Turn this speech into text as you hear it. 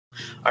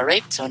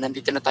Alright, so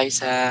nandito na tayo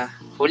sa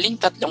huling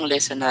tatlong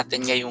lesson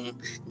natin ngayong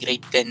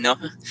grade 10, no?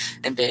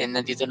 And then,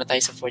 nandito na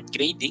tayo sa 4th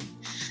grading.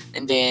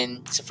 And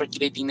then, sa 4th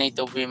grading na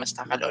ito, we must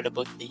tackle all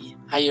about the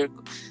higher,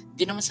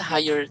 di naman sa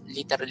higher,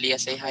 literally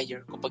as a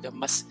higher, kumbaga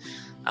mas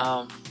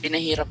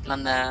pinahirap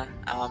lang na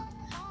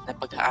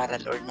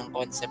pag-aaral or ng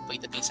concept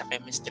pagdating sa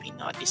chemistry,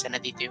 no? At isa na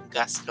dito yung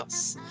gas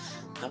laws,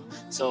 no?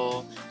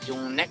 So,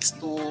 yung next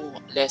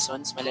 2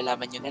 lessons,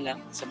 malalaman nyo na lang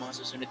sa mga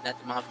susunod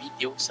natin mga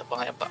videos,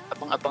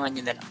 abang-abangan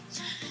nyo na lang.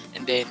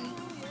 And then,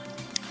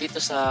 dito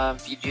sa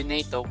video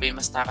na ito, we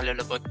must tackle all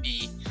about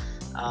the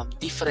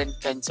different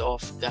kinds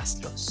of gas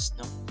laws,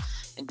 no?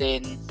 And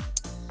then,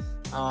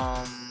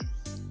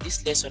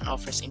 this lesson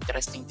offers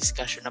interesting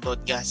discussion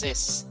about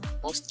gases.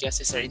 Most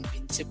gases are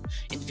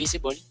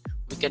invisible.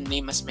 We can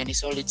name as many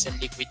solids and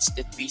liquids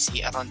that we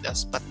see around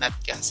us, but not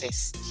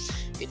gases.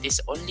 It is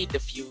only the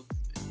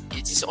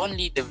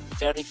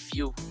very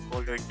few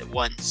colored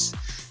ones,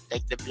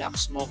 like the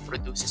black smoke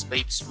produces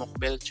by smoke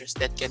belchers,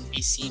 that can be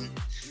seen.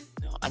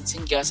 No,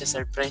 unseen gases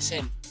are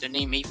present, to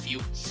name a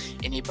few,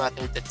 in a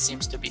bottle that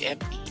seems to be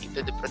empty, into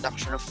the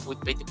production of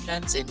food by the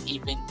plants, and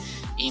even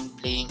in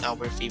playing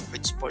our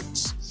favorite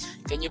sports.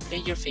 Can you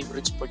play your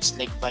favorite sports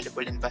like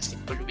volleyball and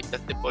basketball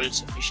without the ball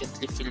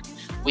sufficiently filled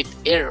with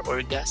air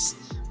or gas?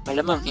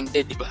 Malamang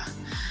hindi, di ba?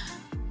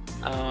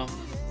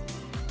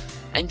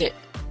 Hindi.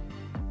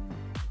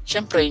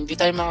 Siyempre, hindi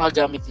tayo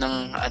makagamit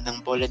ng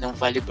bola ng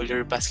volleyball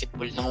or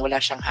basketball nang wala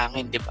siyang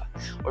hangin, di ba?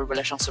 Or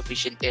wala siyang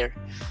sufficient air.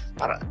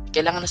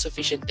 Kailangan na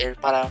sufficient air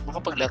para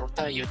makapaglaro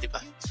tayo, di ba?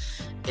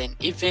 Then,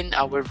 even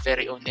our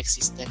very own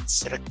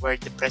existence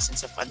requires the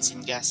presence of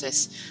unseen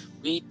gases.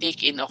 We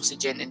take in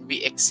oxygen and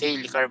we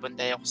exhale carbon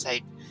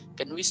dioxide.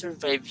 Can we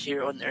survive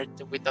here on Earth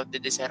without the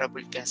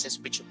desirable gases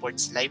which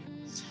supports life?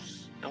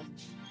 No?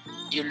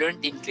 You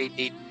learned in grade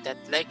 8 that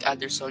like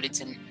other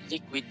solids and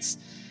liquids,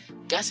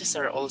 gases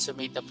are also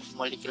made up of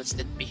molecules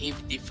that behave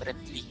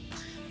differently.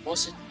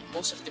 Most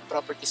of the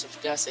properties of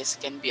gases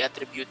can be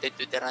attributed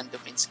to the random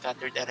and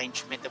scattered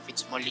arrangement of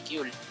its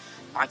molecule.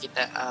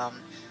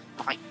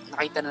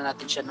 Nakita na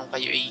natin siya nung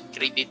kayo ay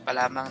grade 8 pa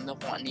lamang,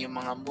 no, kung ano yung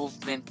mga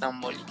movement ng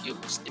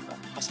molecules, di ba?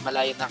 Mas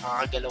malayo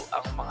nakakagalaw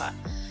ang mga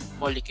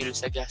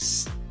molecules sa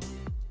gas,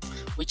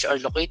 which are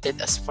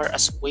located as far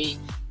away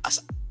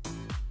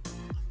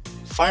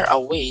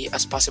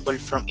as possible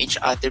from each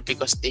other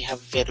because they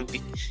have very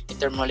weak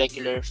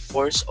intermolecular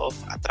force of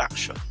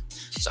attraction.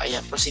 So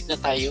ayan, proceed na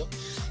tayo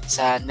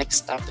sa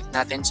next topic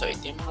natin. So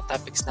ito yung mga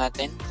topics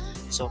natin.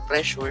 So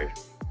pressure,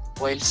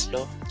 Boyle's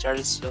law,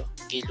 Charles' law,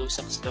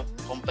 Lussac Law,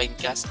 combined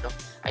gas law,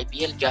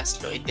 ideal gas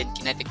law, and then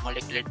kinetic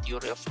molecular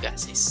theory of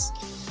gases.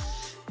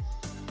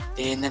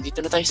 Then nandito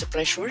na tayo sa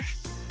pressure.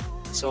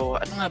 So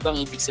ano nga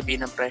bang ibig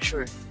sabihin ng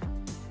pressure?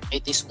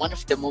 It is one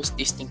of the most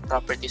distinct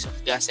properties of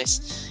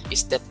gases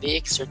is that they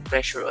exert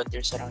pressure on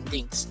their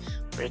surroundings.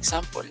 For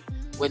example,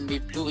 when we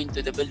blew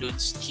into the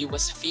balloons, he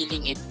was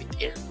filling it with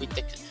air,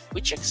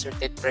 which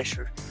exerted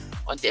pressure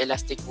on the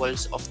elastic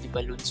walls of the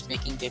balloons,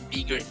 making them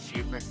bigger and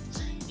firmer.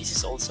 This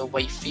is also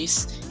why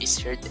fizz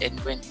is heard, and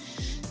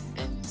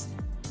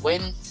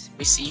when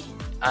we see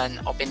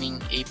an opening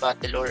a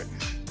bottle or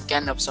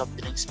can of soft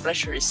drinks,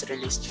 pressure is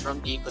released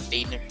from the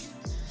container.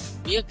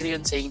 We agree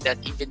on saying that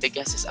even the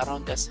gases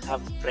around us have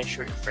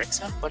pressure. For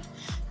example,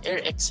 air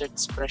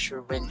exerts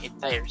pressure when it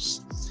tires.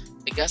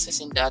 The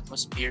gases in the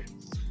atmosphere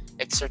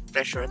exert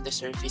pressure on the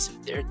surface of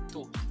the earth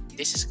too.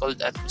 This is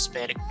called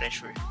atmospheric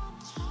pressure.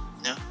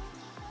 No?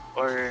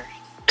 Or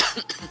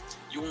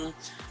yung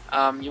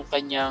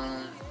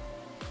kanyang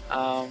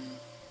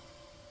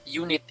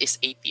unit is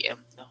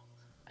ATM, no?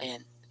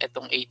 Ayan,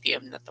 etong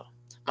ATM na to.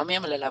 Mamaya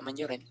malalaman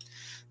nyo rin.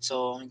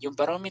 So, yung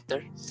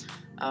barometer,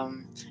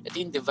 ito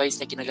yung device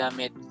na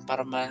ginagamit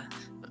para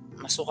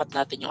masukat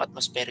natin yung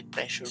atmospheric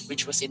pressure,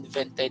 which was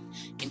invented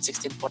in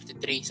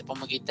 1643 sa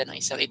pamamagitan ng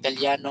isang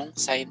Italianong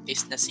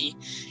scientist na si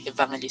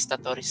Evangelista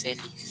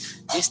Torricelli.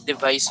 This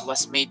device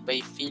was made by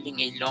filling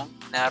a long,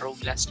 narrow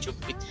glass tube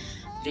with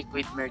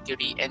liquid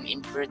mercury and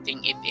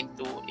inverting it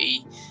into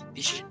a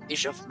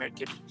dish of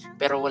mercury.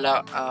 Pero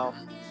wala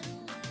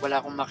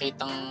akong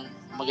makitang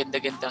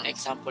maganda-gandang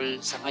example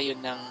sa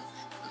ngayon ng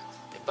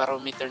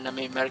barometer na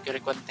may mercury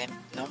content,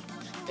 no?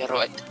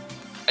 Pero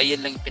ayan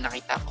lang yung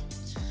pinakita ko.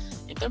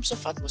 In terms of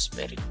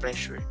atmospheric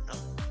pressure, no?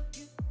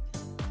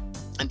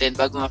 And then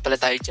bago nga pala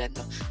tayo dyan,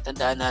 no,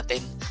 tandaan natin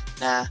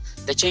na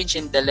the change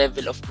in the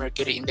level of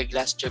mercury in the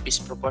glass tube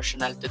is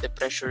proportional to the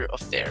pressure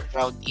of the air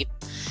around it.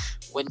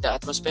 When the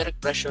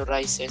atmospheric pressure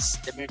rises,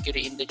 the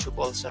mercury in the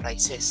tube also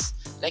rises.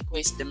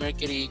 Likewise, the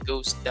mercury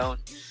goes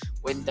down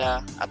when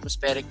the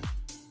atmospheric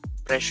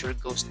pressure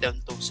goes down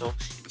too. So,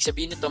 ibig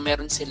sabihin nito,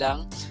 meron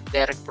silang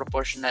they're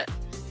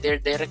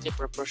directly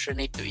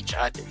proportionate to each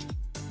other.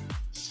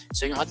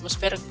 So, yung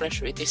atmospheric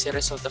pressure, it is a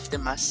result of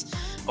the mass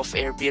of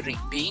air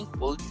being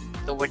pulled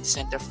toward the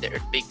center of the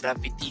earth by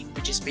gravity,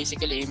 which is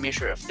basically a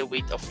measure of the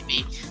weight of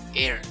the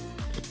air.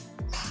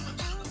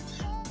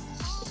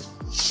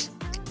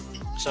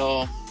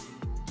 So,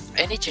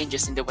 any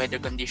changes in the weather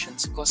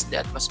conditions cause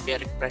the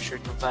atmospheric pressure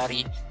to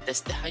vary,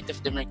 thus the height of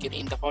the mercury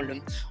in the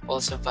column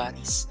also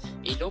varies.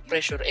 A low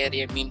pressure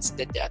area means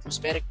that the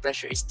atmospheric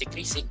pressure is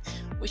decreasing,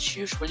 which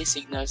usually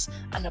signals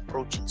an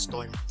approaching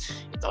storm.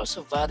 It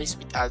also varies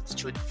with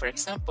altitude. For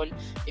example,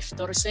 if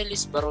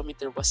Torricelli's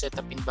barometer was set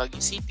up in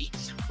Baguio City,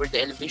 where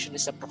the elevation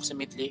is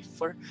approximately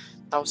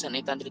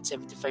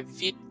 4,875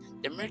 feet,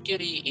 the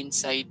mercury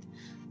inside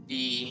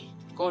the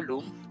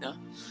column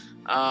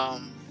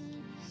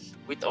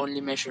with only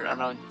measure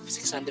around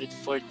 640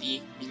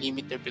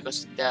 millimeter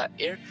because the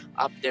air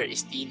up there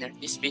is thinner.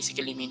 This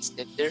basically means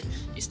that there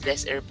is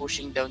less air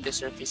pushing down the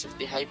surface of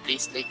the high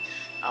place like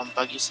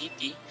Baguio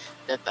City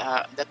that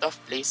of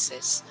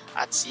places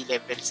at sea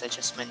level such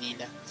as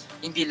Manila.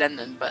 Hindi lang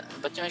nun, but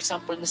yung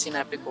example na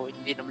sinabi ko,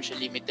 hindi naman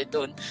siya limited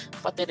doon,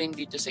 pati rin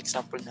dito sa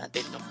example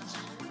natin, no?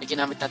 Na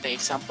ginamit natin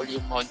example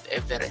yung Mount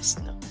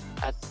Everest, no?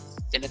 At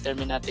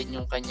tinatermine natin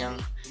yung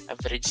kanyang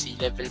average sea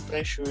level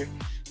pressure,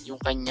 yung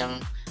kanyang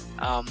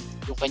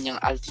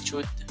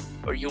altitude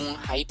or yung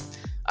height,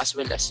 as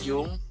well as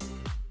yung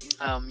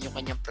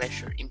kanyang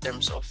pressure in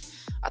terms of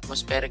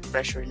atmospheric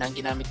pressure. Na ang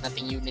ginamit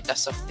nating unit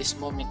as of this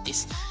moment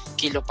is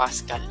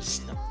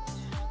kilopascals, no?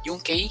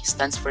 Yung K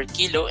stands for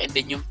kilo, and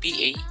then yung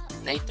PA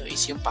na ito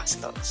is yung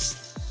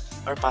pascals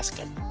or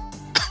pascal.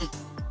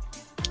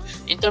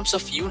 In terms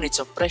of units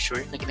of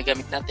pressure na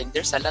ginagamit natin,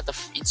 there's a lot of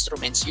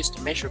instruments used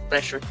to measure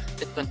pressure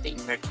that contain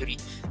mercury.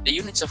 The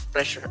units of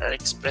pressure are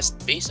expressed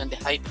based on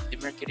the height of the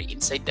mercury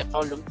inside the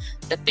column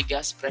that the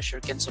gas pressure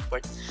can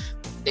support.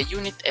 The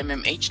unit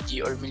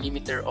mmHg or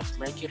millimeter of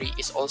mercury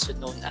is also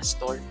known as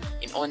torr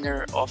in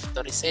honor of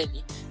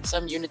Torricelli.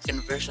 Some unit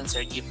conversions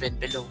are given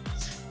below.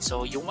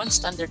 So yung 1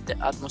 standard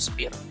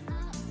atmosphere,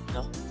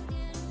 no?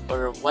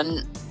 Or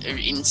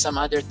in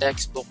some other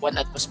textbook, 1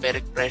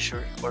 atmospheric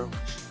pressure, or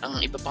ang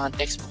iba pang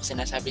textbook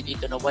sinasabi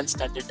dito na 1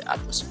 standard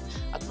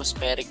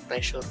atmospheric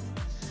pressure.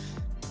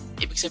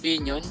 Ibig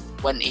sabihin yun,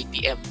 1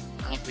 atm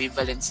ang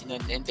equivalency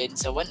nun. And then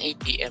sa 1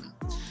 atm,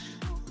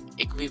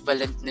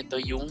 equivalent nito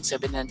yung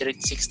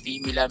 760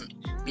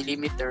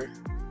 millimeter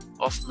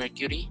of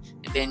mercury.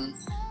 And then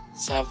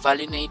sa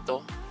value na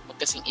ito,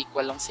 magkasing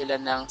equal lang sila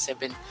ng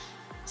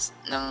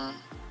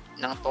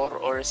torr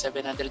or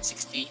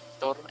 760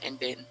 torr. And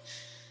then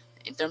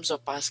in terms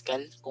of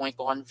Pascal, kung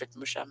i-convert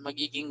mo siya,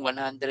 magiging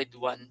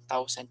 101,325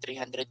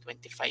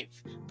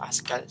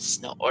 pascals,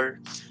 no? Or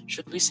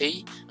should we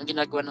say, ang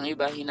ginagawa ng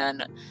iba,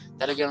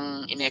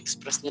 talagang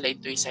ine-express nila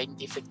into a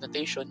scientific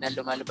notation na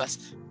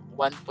lumalabas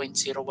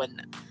 1.01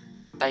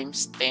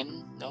 times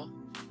 10, no?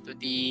 To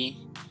the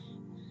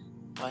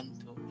 1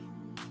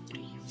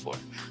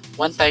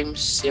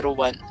 times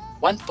 01,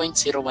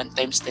 1.01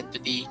 times 10 to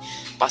the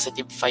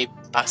positive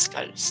 5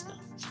 pascals, no?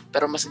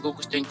 Pero mas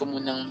gugustuhin ko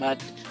munang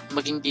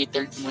maging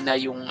detailed muna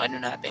yung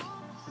natin,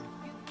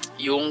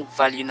 yung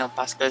value ng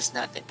pascals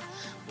natin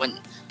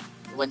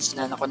once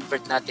na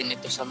na-convert natin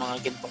ito sa mga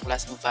ganitong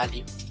klaseng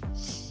value.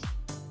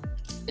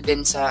 And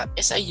then sa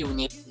SI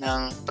unit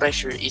ng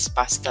pressure is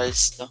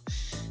pascals, no?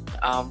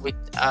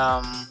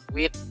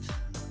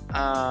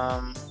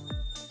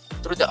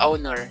 Through the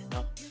owner,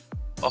 no,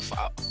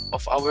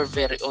 of our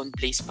very own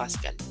Blaise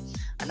Pascal.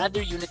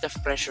 Another unit of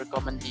pressure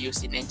commonly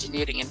used in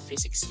engineering and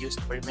physics used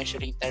for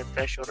measuring tire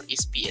pressure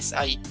is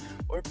PSI,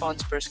 or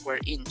pounds per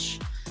square inch.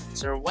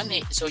 So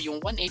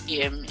yung 1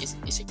 atm is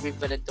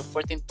equivalent to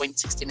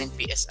 14.69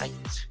 PSI.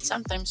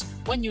 Sometimes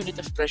 1 unit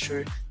of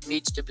pressure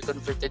needs to be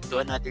converted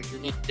to another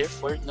unit.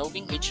 Therefore,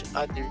 knowing each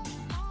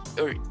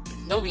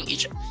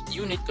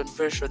unit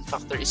conversion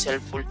factor is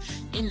helpful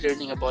in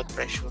learning about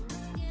pressure.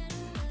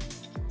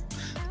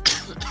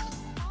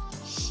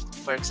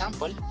 For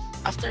example,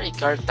 after a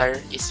car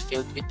tire is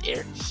filled with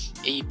air,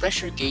 a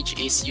pressure gauge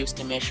is used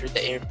to measure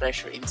the air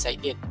pressure inside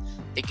it.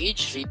 The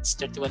gauge reads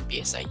 31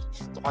 psi.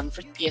 To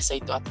convert psi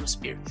to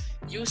atmosphere,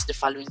 use the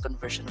following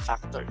conversion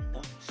factor,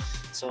 no?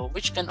 So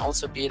which can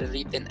also be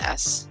written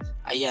as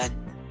 1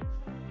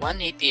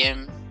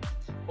 atm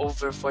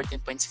over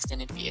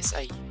 14.69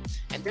 psi.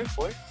 And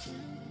therefore,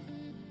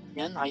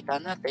 yan,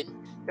 nakita natin,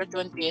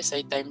 31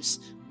 psi times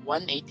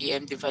 1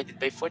 atm divided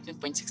by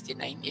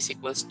 14.69 is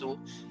equals to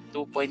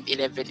 2.11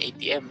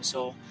 atm.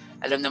 So,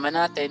 alam naman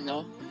natin,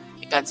 no?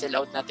 I-cancel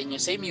out natin yung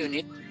same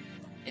unit,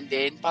 and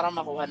then para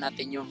makuha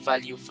natin yung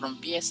value from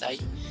PSI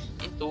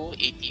into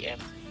atm.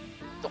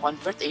 To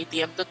convert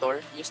atm to torr,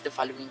 use the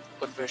following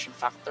conversion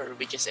factor,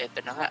 which is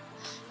ito na nga.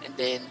 And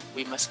then,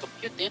 we must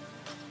compute it,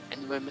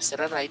 and we must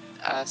rewrite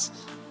as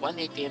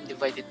 1 atm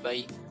divided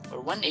by,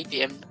 or 1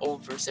 atm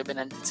over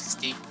 760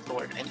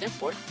 torr. And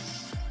therefore,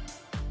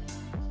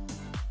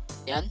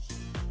 yan,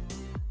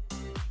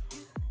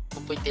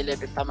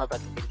 2.11, tama ba?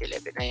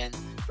 2.11, ayan.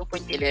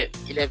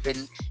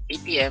 2.11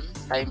 atm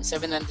times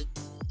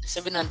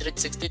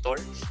 760 torr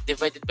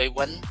divided by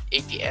 1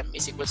 atm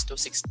is equals to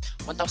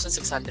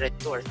 1,600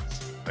 torr.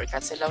 Or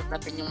cancel out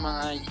natin yung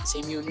mga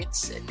same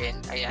units, and then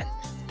ayan,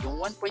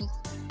 yung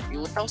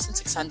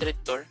 1,600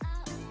 torr,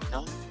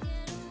 no,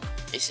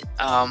 is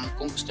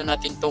kung gusto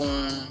natin tong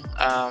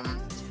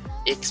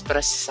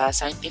express sa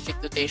scientific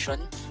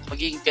notation,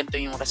 magiging ganito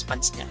yung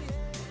response niya.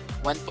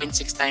 1.6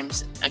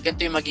 times,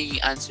 ganito yung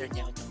magiging answer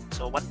niya. No?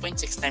 So,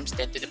 1.6 times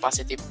 10 to the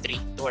positive 3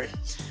 torr.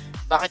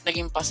 Bakit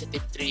naging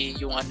positive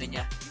 3 yung ano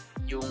niya?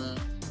 Yung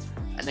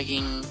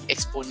naging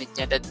exponent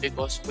niya? That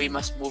because we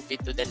must move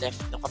it to the left.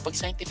 No? Kapag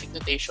scientific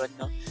notation,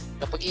 no?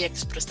 Kapag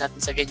i-express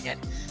natin sa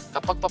ganyan,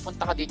 kapag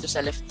papunta ka dito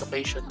sa left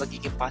location,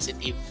 magiging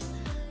positive.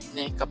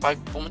 Kapag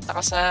pumunta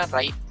ka sa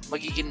right,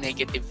 magiging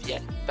negative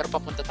yan. Pero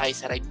papunta tayo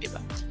sa right, diba?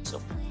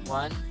 So,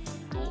 1,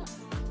 2,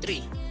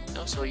 3.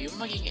 No? So, yung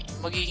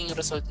magiging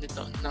result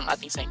nito ng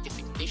ating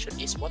scientific notation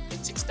is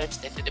 1.6 times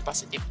 10 to the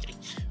positive 3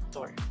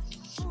 torr.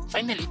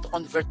 Finally, to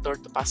convert torr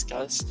to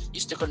pascals,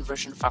 use the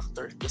conversion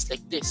factor just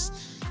like this.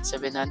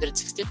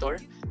 760 torr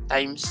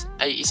times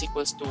is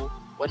equals to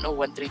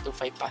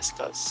 101.325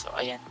 pascals. So,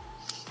 ayan.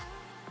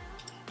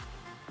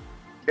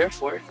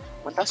 Therefore,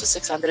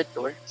 1,600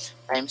 torr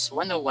times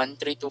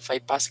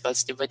 101.325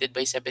 pascals divided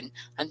by 760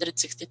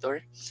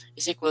 torr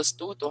is equals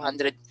to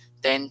 210,000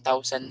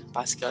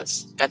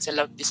 pascals.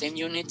 Cancel out the same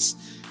units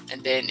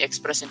and then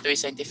express into a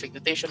scientific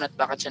notation at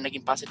bakit siya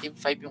naging positive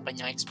 5 yung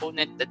kanyang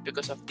exponent. That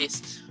because of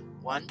this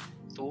 1,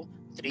 2,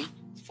 3,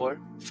 4,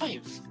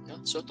 5.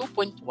 No? So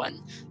 2.1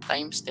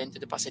 times 10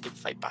 to the positive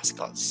 5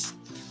 pascals.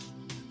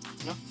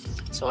 No?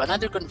 So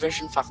another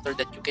conversion factor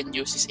that you can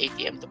use is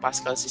ATM to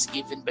pascals is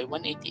given by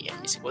 1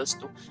 ATM is equals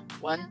to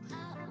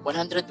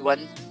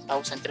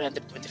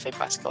 101,325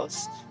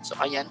 pascals. So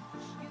ayan,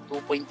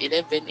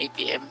 2.11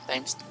 ATM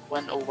times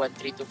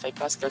 101,325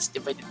 pascals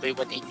divided by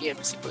 1 ATM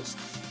is equals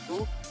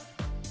to,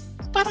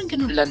 parang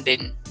ganun lang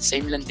din,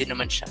 same lang din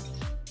naman siya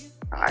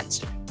ang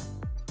answer.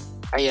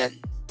 Ayan.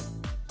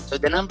 So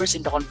the numbers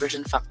in the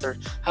conversion factor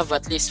have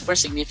at least 4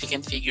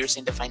 significant figures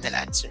in the final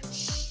answer.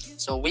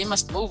 So we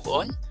must move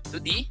on to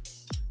the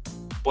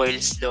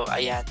Boyle's Law.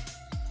 Ayan.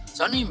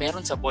 So ano yung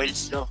meron sa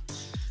Boyle's Law?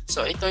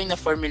 So ito ay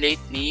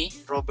na-formulate ni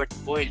Robert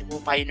Boyle, who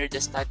pioneered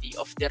the study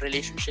of the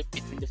relationship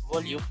between the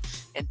volume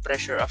and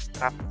pressure of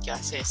trapped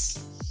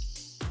gases.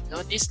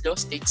 Now, this law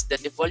states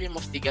that the volume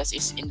of the gas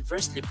is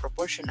inversely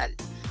proportional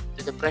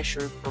to the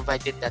pressure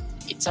provided that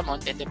its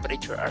amount and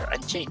temperature are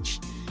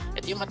unchanged.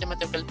 Ito yung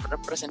mathematical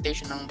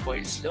representation ng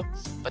Boyle's Law.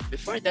 But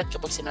before that,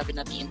 kapag sinabi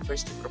natin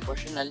inversely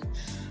proportional,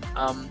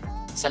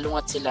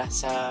 salungat sila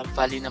sa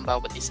value ng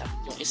bawat isa.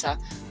 Yung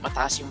isa,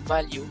 mataas yung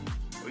value,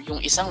 or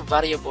yung isang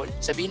variable,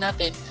 sabihin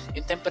natin,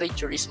 yung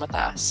temperature is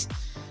mataas,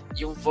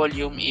 yung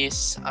volume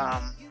is,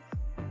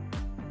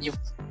 yung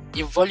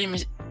volume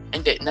is,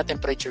 hindi, not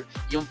temperature,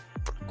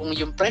 kung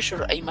yung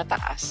pressure ay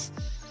mataas,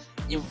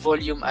 yung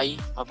volume ay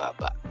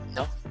mababa,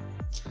 no?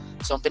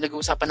 So, ang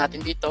pinag-uusapan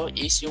natin dito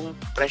is yung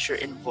pressure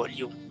and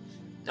volume,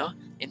 no?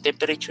 In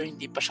temperature,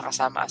 hindi pa siya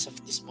kasama as of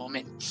this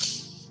moment.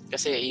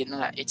 Kasi, yun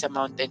nga, its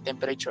amount and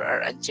temperature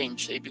are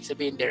unchanged. So, ibig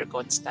sabihin, they're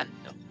constant,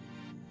 no?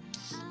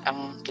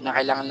 Ang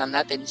kinakailangan lang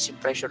natin is yung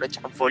pressure at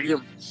saka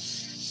volume.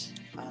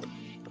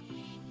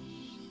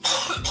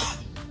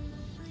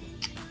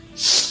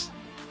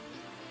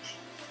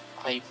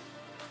 Okay.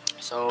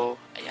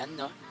 So, ayan,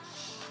 no?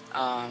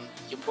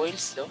 Yung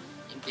Boyle's Law,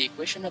 in the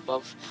equation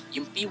above,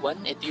 yung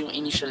P1, ito yung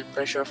initial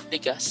pressure of the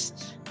gas.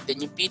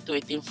 Then yung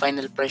P2, ito yung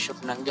final pressure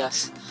ng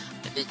gas.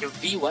 And then yung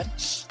V1,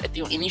 ito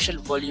yung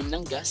initial volume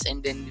ng gas.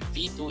 And then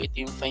V2,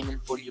 ito yung final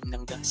volume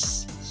ng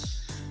gas.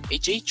 A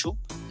J-tube,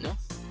 no?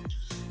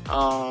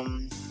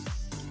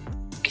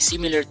 Is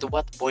similar to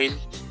what Boyle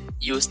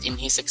used in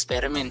his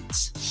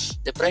experiments.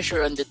 The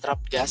pressure on the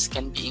trapped gas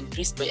can be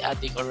increased by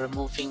adding or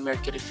removing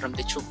mercury from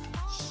the tube.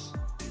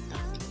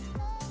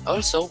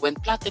 Also, when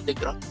plotted, the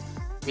graph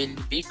will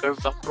be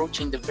curved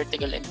approaching the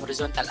vertical and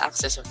horizontal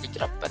axis of the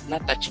graph but not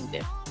touching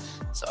them.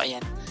 So,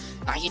 ayan.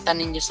 Nakikita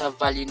ninyo sa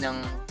value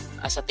ng,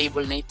 sa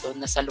table na ito,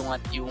 na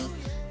salungat yung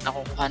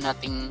nakukuha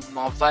nating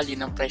mga value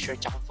ng pressure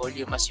at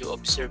volume as you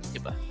observe,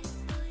 diba?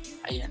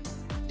 Ayan.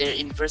 They're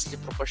inversely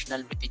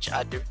proportional with each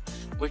other,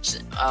 which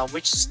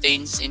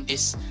sustains in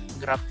this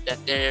graph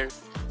that the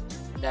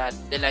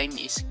line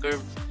is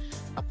curved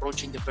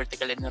approaching the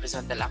vertical and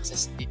horizontal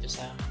axis dito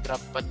sa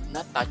graph but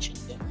not touching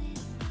them.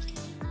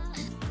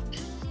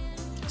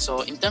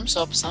 So, in terms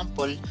of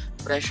sample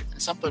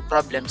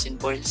problems in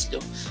Boyle's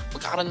Law,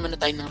 magkakaroon muna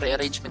tayo ng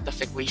rearrangement of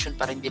equation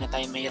para hindi na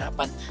tayo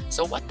mahirapan.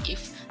 So, what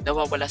if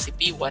nawawala si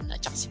P1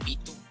 at saka si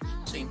P2?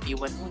 So, yung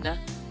P1 muna.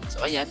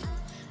 So, ayan.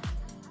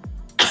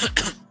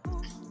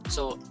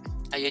 So,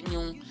 ayan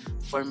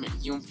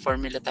yung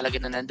formula talaga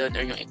na nandoon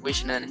or yung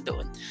equation na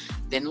nandoon.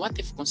 Then, what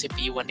if kung si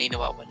P1 ay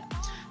nawawala?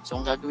 So,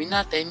 ang gagawin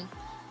natin,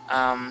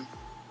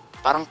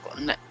 parang,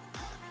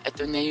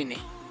 ito na yun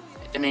eh.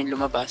 Ito na yung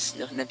lumabas,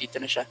 no? Nandito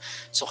na siya.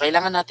 So,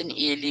 kailangan natin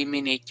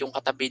i-eliminate yung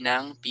katabi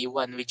ng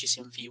P1, which is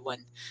yung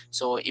V1.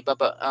 So,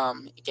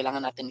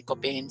 kailangan natin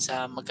i-copyhin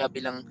sa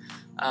magkabilang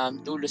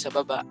dulo sa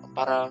baba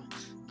para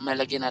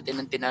malagyan natin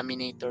ng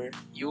denominator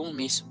yung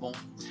mismong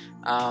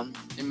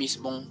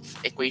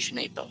equation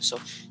na ito. So,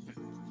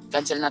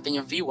 cancel natin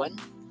yung V1.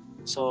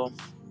 So,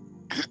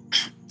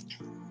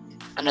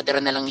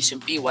 natira na lang is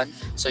yung P1.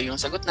 So, yung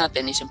sagot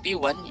natin is yung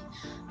P1,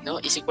 no,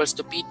 is equals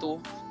to P2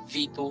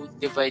 V2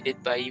 divided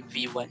by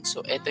V1. So,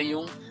 ito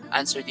yung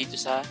answer dito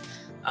sa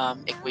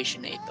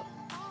equation na ito.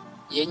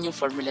 Yan yung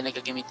formula na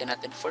gagamitin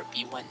natin for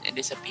P1. And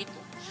then sa P2,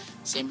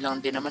 same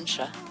lang din naman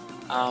siya.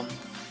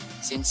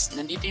 Since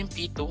nandito yung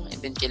P2 and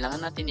then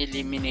kailangan natin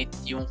eliminate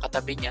yung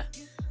katabi niya,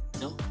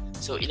 no?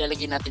 So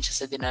ilalagay natin siya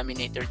sa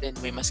denominator, then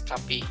we must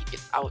copy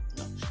it out,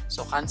 no?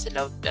 So cancel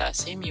out the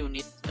same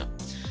unit, no?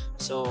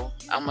 So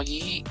ang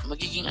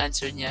magiging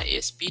answer niya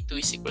is P2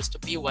 is equals to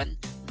P1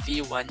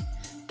 V1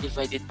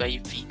 divided by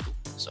V2.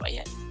 So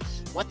ayan.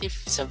 What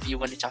if sa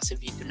V1 at sa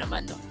V2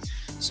 naman, no?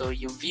 So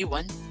yung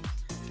V1,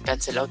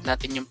 cancel out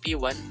natin yung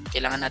P1,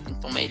 kailangan natin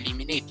itong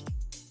ma-eliminate.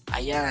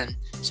 Ayan.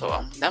 So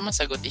ang tamang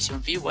sagot is yung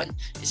V1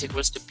 is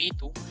equals to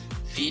P2,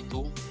 V2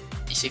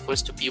 is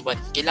equals to P1.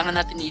 Kailangan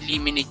natin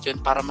i-eliminate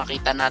yun para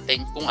makita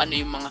natin kung ano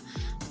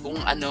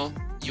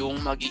yung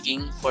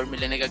magiging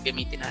formula na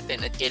gagamitin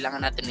natin, at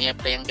kailangan natin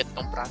i-apply ang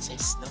ganitong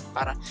process, no?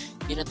 Para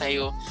hindi na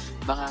tayo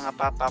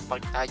mangangapa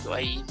pag tayo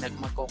ay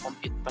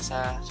magko-compute pa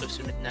sa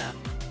susunod na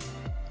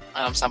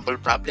sample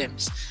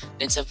problems.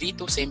 Then sa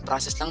V2, same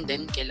process lang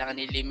din.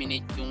 Kailangan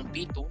eliminate yung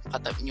P2,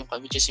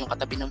 which is yung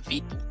katabi ng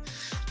V2.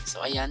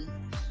 So ayan,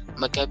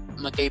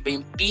 magkaiba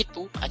yung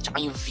P2 at saka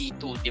yung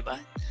V2, di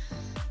ba?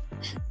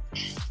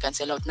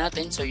 Cancel out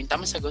natin. So yung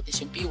tamang sagot is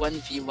yung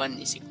P1 V1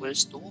 is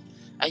equals to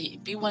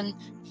P1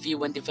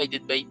 V1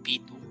 divided by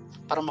P2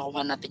 para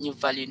makuha natin yung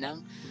value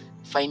ng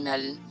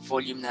final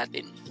volume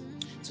natin.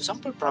 So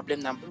sample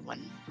problem number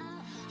 1.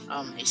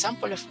 A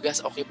sample of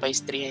gas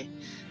occupies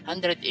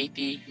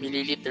 380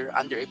 milliliter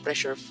under a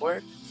pressure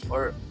 4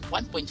 or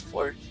 1.4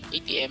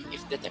 atm.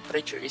 If the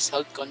temperature is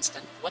held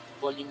constant, what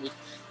volume will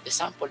the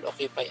sample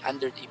occupy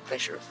under the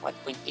pressure of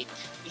 1.8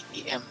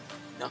 atm?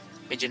 No?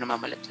 Medyo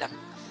namamalat lang.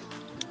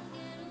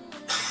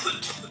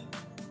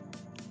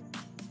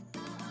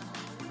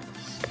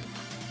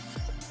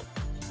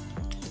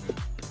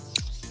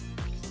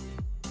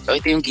 So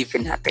ito yung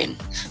given natin.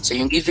 So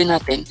yung given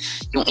natin,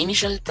 yung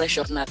initial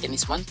pressure natin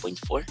is 1.4.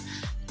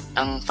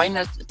 Ang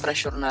final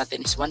pressure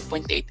natin is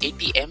 1.8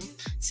 atm,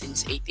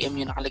 since atm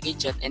yung nakalagay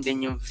dyan, and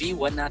then yung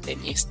V1 natin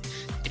is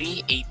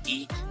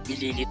 380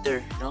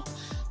 milliliter, no?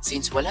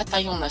 Since wala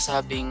tayong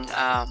nasabing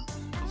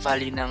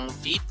value ng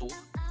V2,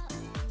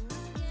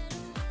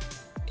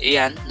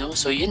 ayan, no?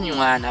 So yun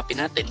yung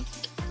hanapin natin.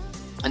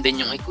 And then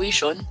yung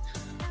equation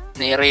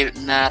na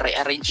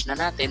rearrange na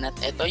natin, at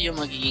ito yung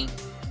magiging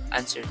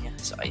answer niya.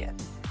 So ayan.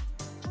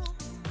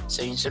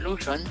 So yung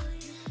solution,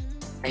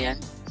 ayan,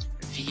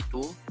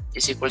 V2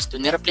 is equals to,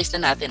 nireplace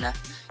na natin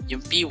yung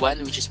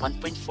P1 which is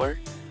 1.4,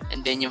 and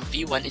then yung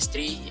V1 is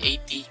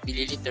 380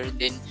 milliliter, and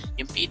then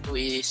yung P2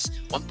 is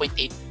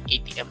 1.8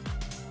 atm.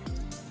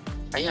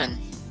 Ayan.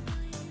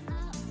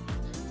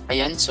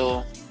 Ayan,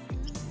 so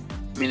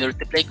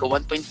minultiply ko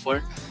 1.4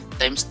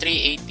 times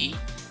 380,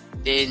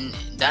 then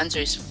the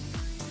answer is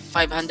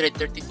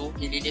 532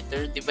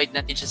 milliliter. Divide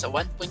natin siya sa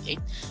 1.8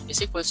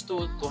 is equals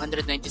to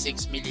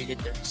 296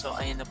 milliliter. So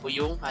ayan na po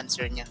yung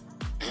answer niya.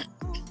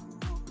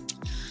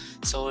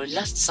 So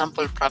last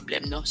sample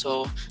problem, no?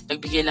 So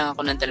nagbigay lang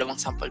ako ng dalawang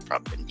sample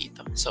problem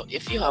dito. So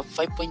if you have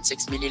 5.6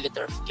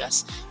 milliliter of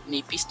gas in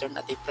a piston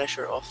at a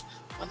pressure of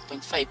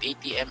 1.5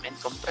 atm and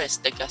compress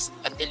the gas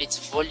until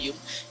its volume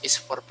is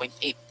 4.8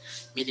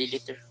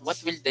 milliliter, what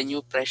will the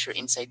new pressure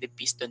inside the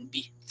piston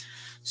be?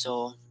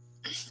 So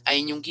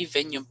ayun yung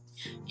given. Yung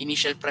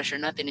initial pressure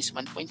natin is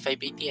 1.5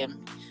 atm,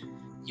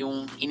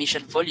 yung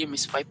initial volume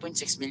is 5.6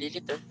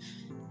 milliliter,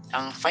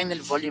 ang final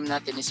volume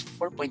natin is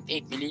 4.8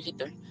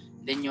 milliliter,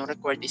 then yung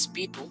required is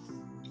P2.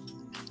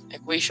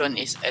 Equation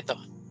is ito,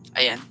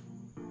 ayan,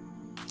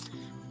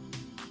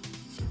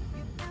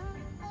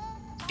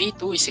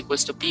 P2 is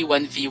equals to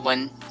P1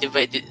 V1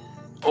 divided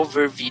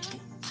over V2.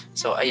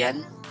 So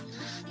ayan,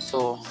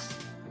 so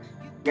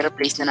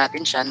i-replace na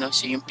natin siya, no?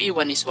 So yung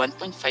P1 is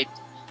 1.5,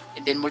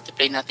 and then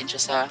multiply natin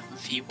siya sa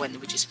V1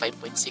 which is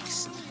 5.6,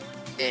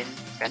 then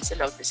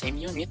cancel out the same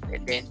unit,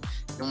 and then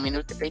yung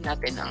minultiply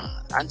natin,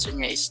 ang answer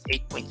niya is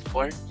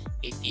 8.4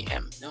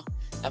 atm, no?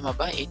 Tama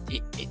ba?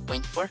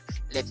 8.4?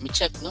 Let me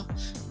check, no?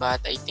 But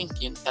I think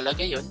yun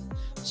talaga yun.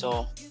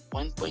 So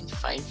 1.5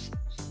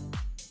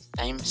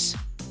 times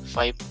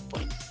 5.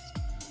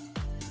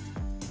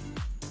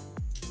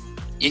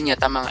 Yun nga,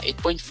 tama nga,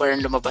 8.4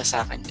 ang lumabas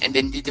sa akin, and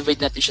then divide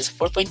natin siya sa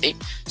 4.8.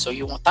 So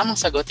yung tamang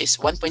sagot is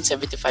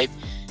 1.75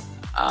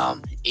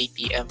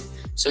 atm.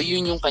 So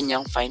yun yung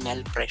kanyang final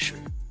pressure.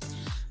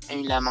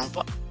 Ayun lamang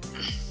po.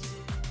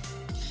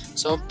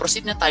 So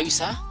proceed na tayo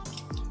sa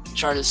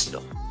Charles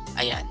Law.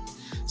 Ayan.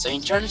 So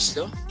in Charles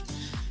Law,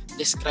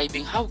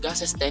 describing how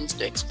gases tends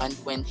to expand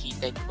when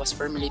heated, was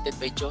formulated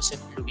by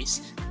Joseph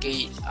Louis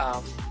K.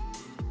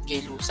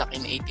 Lussac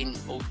in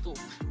 1802,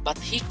 but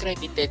he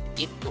credited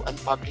it to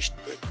unpublished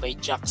work by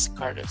Jacques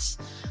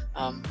Carus.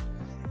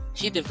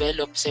 He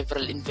developed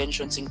several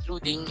inventions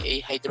including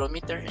a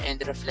hydrometer and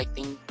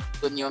reflecting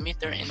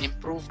goniometer, and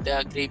improved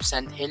the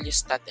Gravesend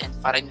heliostat and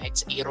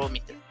Fahrenheit's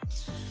aerometer.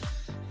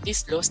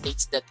 This law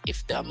states that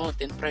if the amount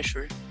and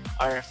pressure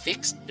are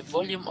fixed, the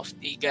volume of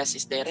the gas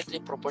is directly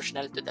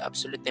proportional to the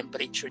absolute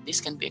temperature. This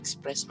can be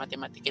expressed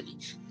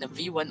mathematically na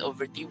V1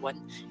 over T1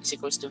 is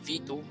equals to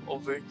V2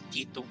 over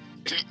T2.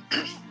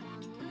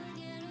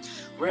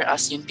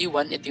 Whereas yung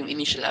T1, ito yung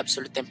initial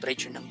absolute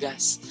temperature ng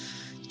gas.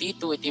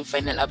 T2, ito yung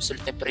final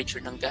absolute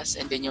temperature ng gas.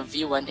 And then yung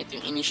V1, ito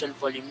yung initial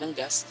volume ng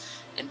gas.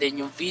 And then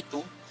yung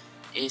V2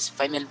 is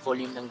final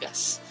volume ng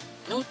gas.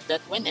 Note that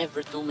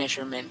whenever two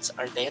measurements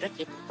are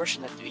directly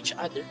proportional to each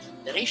other,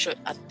 the ratio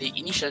at the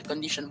initial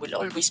condition will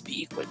always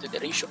be equal to the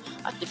ratio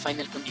at the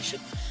final condition.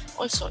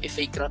 Also, if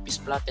a graph is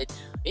plotted,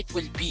 it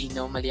will be,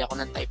 mali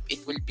ako ng type, it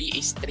will be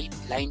a straight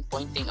line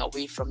pointing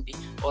away from the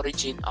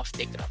origin of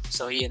the graph.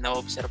 So, yan,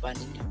 na-obserbahan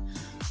ninyo.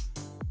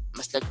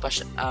 Mas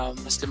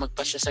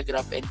lumagpas siya sa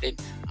graph and then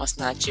mas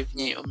na-achieve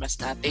niya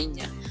mas na-attain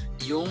niya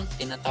yung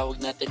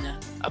tinatawag natin na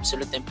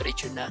absolute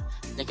temperature na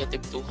negative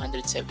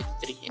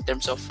 273 in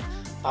terms of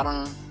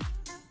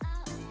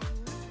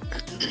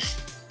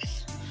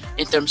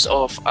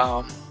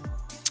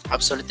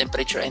absolute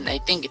temperature, and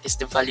I think it is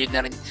the value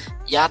na rin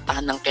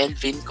yata ng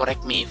Kelvin,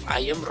 correct me if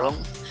I am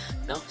wrong,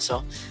 no?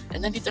 So,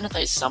 and nandito na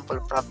tayo sa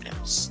sample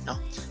problems, no,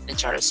 ng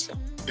Charles Law.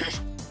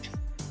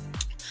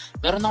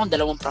 Meron akong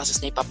dalawang process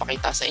na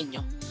ipapakita sa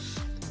inyo.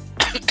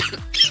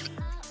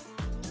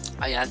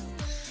 Ayan.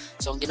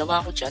 So, ang ginawa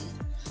ko dyan,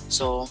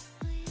 so,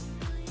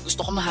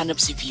 gusto ko mahanap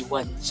si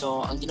V1.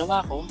 So, ang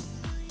ginawa ko,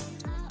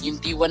 yung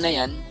T1 na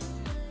yan,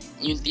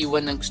 yung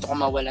T1 na gusto ko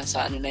mawala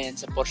sa na yan,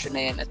 sa portion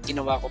na yan, at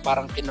ginawa ko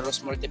parang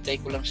kinaros multiply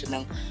ko lang siya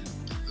ng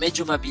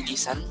medyo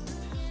mabilisan.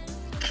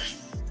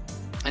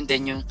 And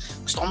then, yung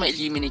gusto ko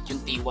ma-eliminate yung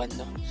T1,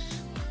 no?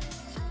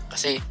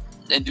 Kasi,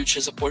 nandun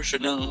siya sa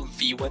portion ng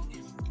V1.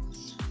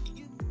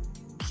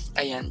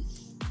 Ayan.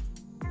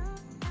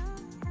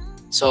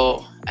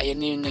 So,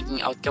 ayan yung naging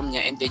outcome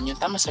niya. And then, yung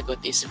tama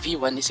sagot is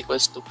V1 is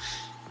equals to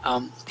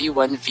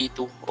T1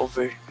 V2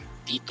 over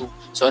T2.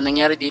 So, ang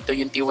nangyari dito,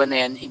 yung T1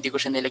 na yan, hindi ko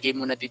siya nilagay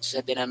muna dito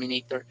sa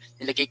denominator.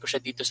 Nilagay ko siya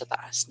dito sa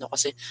taas. No?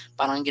 Kasi,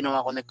 parang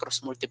ginawa ko,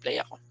 nag-cross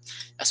multiply ako.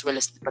 As well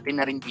as, pati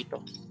na rin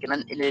dito.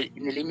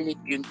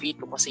 In-eliminate yung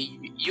T2 kasi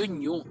yun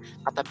yung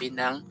katabi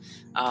ng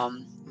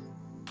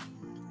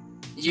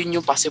yun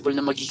yung possible na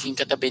magiging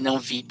katabi ng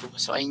V2.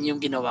 So, ayun yung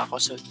ginawa ko.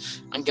 So,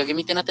 ang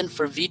gagamitin natin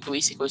for V2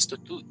 is equals to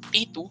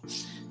T2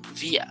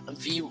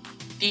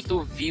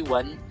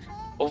 V1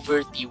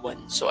 over T1.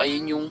 So,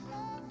 ayun yung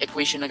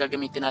equation na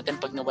gagamitin natin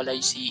pag nawala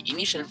yung si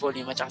initial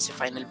volume at saka si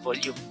final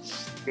volume.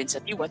 Then sa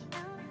T1.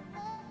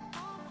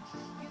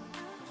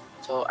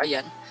 So,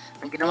 ayan.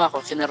 Ang ginawa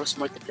ko, kinaros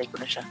multiply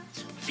ko na siya.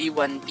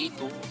 V1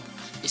 T2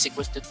 is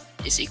equals to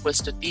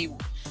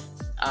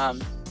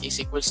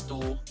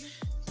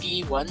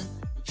T1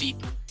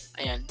 V2.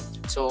 Ayan.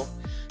 So,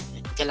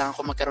 kailangan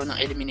ko magkaroon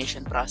ng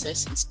elimination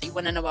process. Since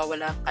T1 na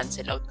nawawala,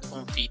 cancel out ko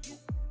kung V2.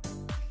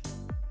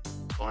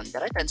 So, the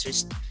right answer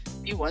is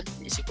T1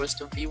 is equals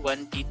to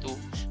V1 T2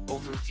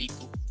 over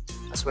V2.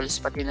 As well as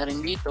pati na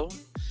rin dito,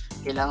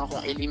 kailangan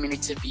kong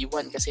eliminate sa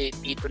V1 kasi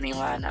T2 na yung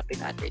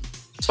hahanapin natin.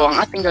 So,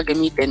 ang ating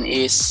gagamitin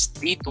is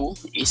T2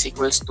 is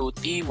equals to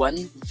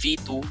T1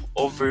 V2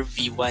 over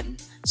V1.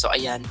 So,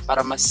 ayan,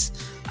 para mas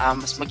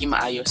maging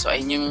maayos. So,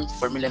 ayun yung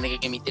formula na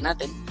gagamitin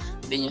natin.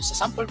 Then, yung sa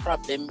sample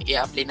problem,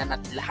 i-apply na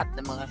natin lahat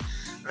ng mga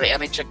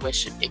rearrange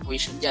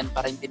equation dyan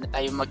para hindi na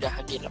tayo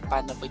maghahagil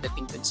paano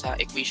pagdating dun sa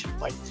equation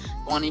part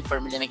kung ano yung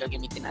formula na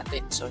gagamitin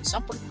natin. So,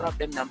 sample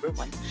problem number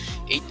 1,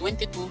 a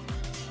 22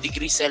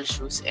 degrees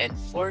Celsius and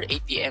 4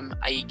 atm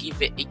a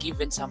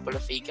given sample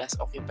of a gas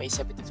occupies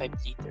 75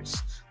 liters.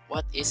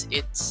 What is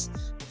its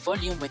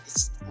volume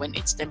when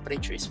its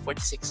temperature is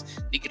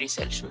 46 degrees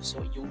Celsius?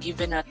 So, yung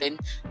given natin,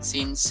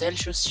 since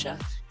Celsius siya,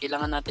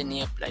 kailangan natin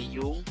i-apply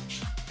yung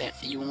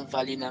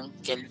value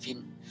ng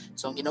Kelvin.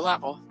 So, ang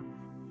ginawa ko,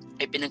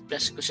 ay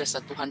pinag-plus ko siya sa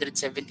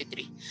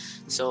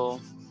 273. So,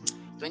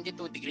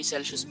 22 degrees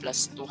Celsius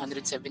plus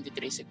 273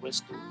 is equals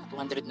to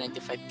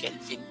 295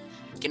 Kelvin.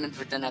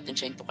 Kinonvert na natin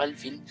siya into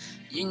Kelvin.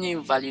 Yun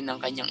yung value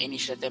ng kanyang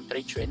initial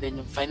temperature. And then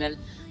yung final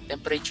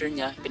temperature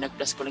niya,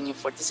 pinag-plus ko lang yung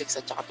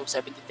 46 at saka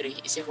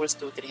 273 is equals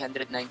to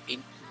 319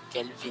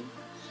 Kelvin.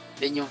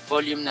 Then yung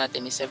volume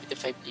natin is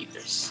 75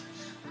 liters.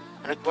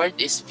 Required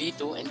is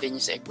V2 and then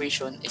yung sa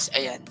equation is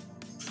ayan.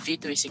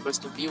 V2 is equals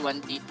to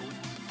V1 T2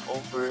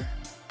 over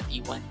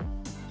T1.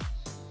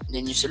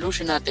 Then yung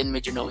solution natin,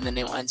 medyo nauna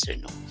na yung answer,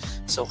 no?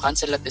 So,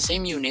 cancel at the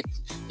same unit.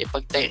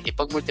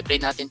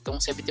 Ipag-multiply natin tong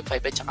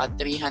 75 at saka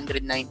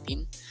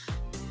 319.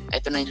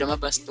 Ito na yung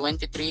lumabas,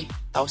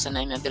 23,925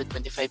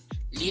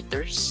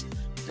 liters,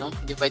 no?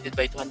 Divided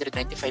by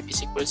 295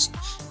 is equals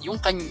yung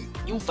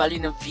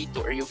value ng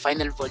V2 or yung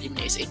final volume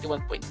niya is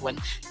 81.1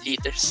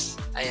 liters.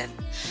 Ayan.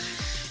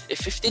 If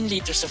 15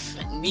 liters of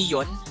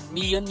neon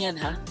yan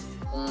ha,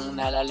 kung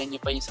naalala nyo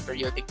pa yung sa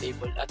periodic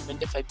table, at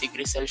 25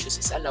 degrees Celsius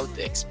is allowed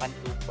to expand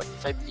to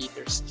 45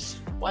 liters.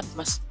 What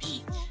must be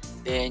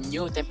the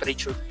new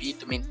temperature be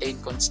to maintain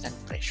constant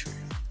pressure?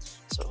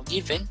 So,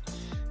 given,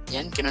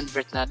 yan,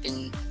 kinonvert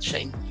natin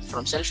siya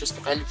from Celsius to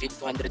Kelvin,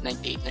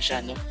 298 na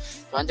siya, no?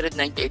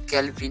 298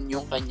 Kelvin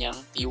yung kanyang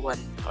T1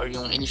 or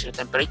yung initial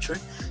temperature.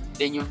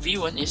 Then yung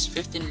V1 is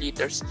 15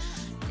 liters.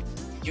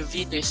 Yung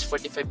V2 is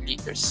 45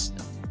 liters.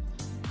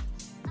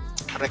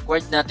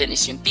 Required natin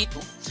is yung T2.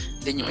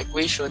 Then yung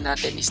equation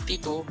natin is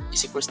T2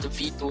 is equals to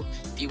V2,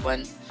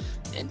 T1,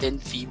 and then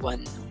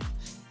V1.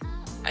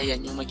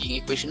 Ayan yung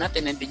magiging equation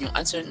natin, and then yung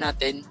answer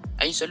natin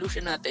ay yung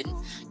solution natin,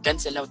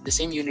 cancel out the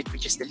same unit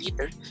which is the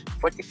liter.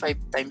 45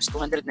 times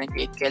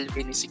 298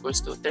 Kelvin is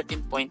equals to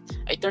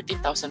 13,410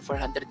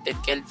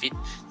 Kelvin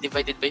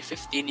divided by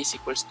 15 is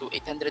equals to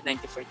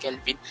 894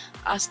 Kelvin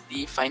as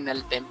the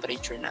final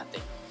temperature natin.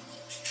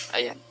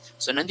 Ayan.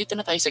 So nandito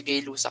na tayo sa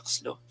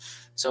Gay-Lussac's law.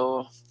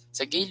 So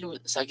sa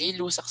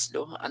Gay-Lussac's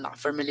law, ang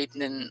naka-formulate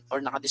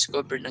or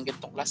naka-discover ng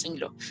ganitong klaseng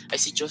law ay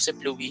si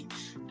Joseph Louis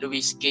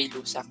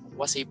Gay-Lussac,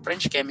 was a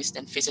French chemist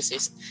and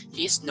physicist.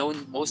 He is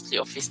known mostly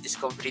of his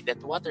discovery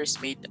that water is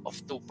made of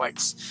two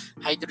parts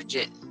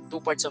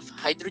of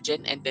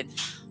hydrogen and then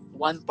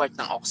one part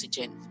ng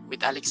oxygen, with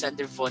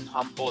Alexander von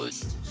Humboldt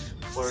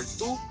for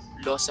two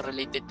laws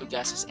related to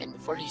gases and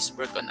for his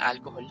work on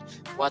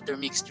alcohol-water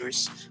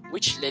mixtures,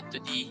 which led to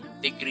the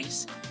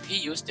degrees he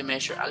used to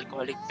measure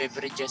alcoholic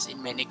beverages in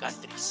many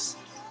countries.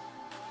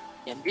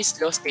 And this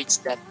law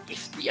states that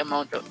if the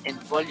amount and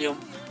volume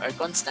are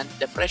constant,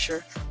 the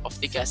pressure of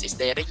the gas is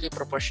directly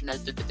proportional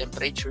to the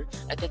temperature.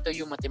 At ito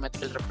yung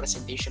mathematical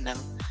representation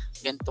ng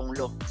gantong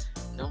law.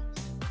 No?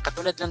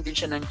 Katulad lang din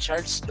siya ng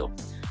Charles law.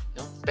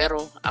 No?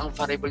 Pero ang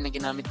variable na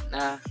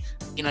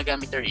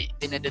ginagamit or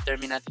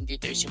dinedetermine natin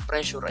dito is yung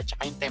pressure at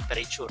saka yung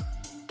temperature.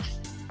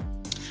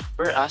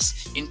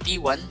 Whereas yung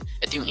T1,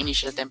 ito yung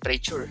initial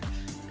temperature.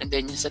 And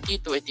then yung sa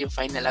T2, ito yung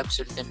final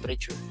absolute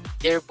temperature.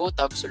 They're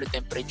both absolute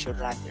temperature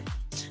rather.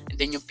 And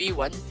then yung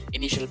P1,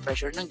 initial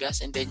pressure ng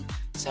gas. And then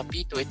sa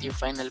P2, ito yung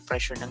final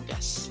pressure ng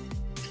gas.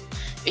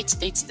 It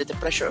states that the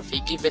pressure of a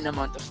given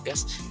amount of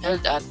gas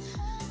held at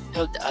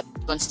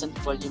constant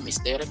volume is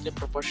directly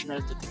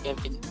proportional to the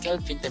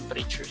Kelvin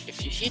temperature.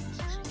 If you heat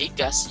a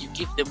gas, you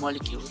give the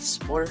molecules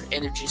more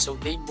energy so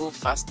they move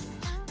faster.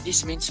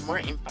 This means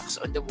more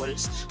impacts on the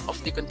walls of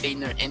the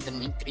container and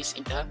an increase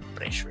in the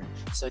pressure.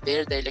 So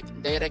they're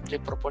directly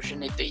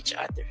proportionate to each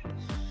other.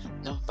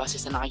 No, base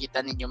sa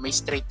nakikita ninyo, may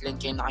straight line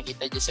kayo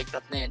nakikita dyan sa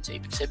graph na yan. So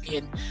ibig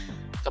sabihin,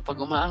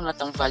 kapag umaangat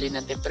ang value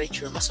ng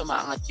temperature, mas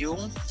umaangat yung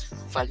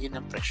value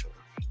ng pressure.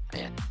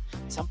 Ayan.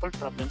 Sample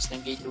problems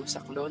ng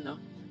Gay-Lussac law, no?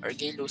 Or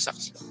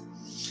Gay-Lussac's law.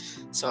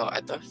 So,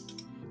 ito.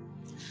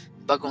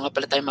 Bago nga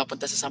pala tayo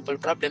mapunta sa sample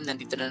problem,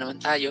 nandito na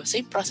naman tayo.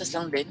 Same process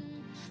lang din.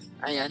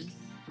 Ayan.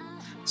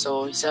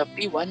 So, sa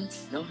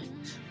P1, no?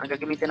 Ang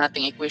gagamitin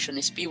nating equation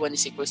is P1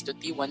 is equals to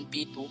T1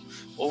 P2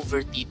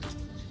 over T2.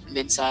 And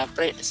then sa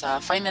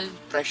final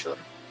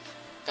pressure,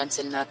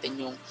 cancel natin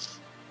yung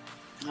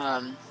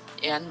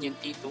yung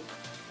T2.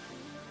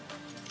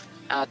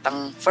 At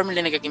ang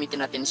formula na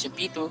gagamitin natin is yung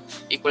P2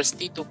 equals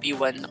T2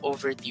 P1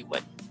 over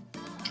T1.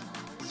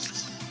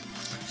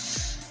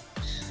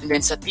 And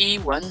then sa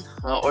T1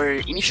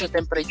 or initial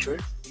temperature,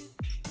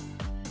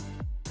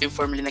 yung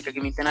formula na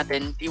gagamitin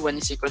natin, T1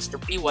 is equals to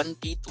P1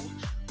 T2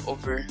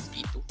 over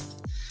P2.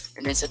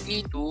 And then sa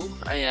T2,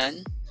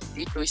 ayan,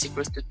 T2 is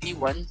equals to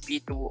T1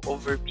 P2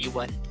 over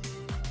P1.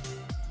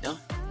 No?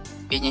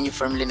 Ganyan yung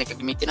formula na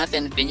gagamitin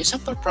natin. And then yung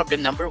sample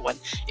problem number 1,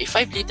 a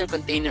 5-liter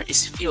container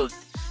is filled,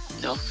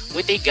 no,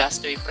 with a gas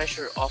to a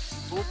pressure of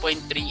 2.3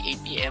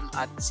 atm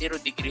at 0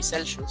 degrees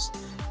Celsius.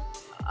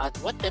 At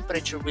what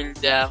temperature will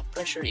the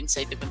pressure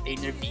inside the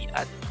container be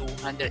at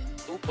 2.5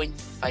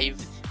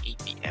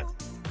 atm?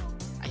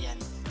 Ayan.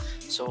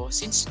 So,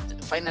 since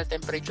final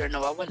temperature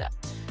nawawala,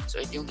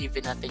 so ito yung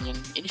given natin. Yung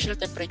initial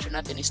temperature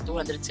natin is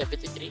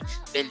 273.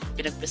 Dahil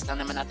pinag-plus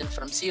lang naman natin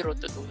from 0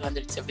 to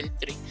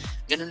 273.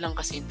 Ganun lang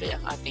kasimple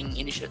ang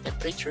ating initial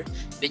temperature.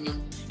 Then yung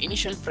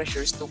initial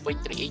pressure is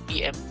 2.3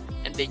 atm.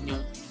 And then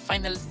yung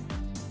final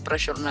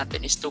pressure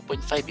natin is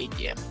 2.5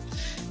 atm.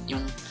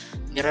 Yung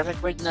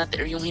nire-required natin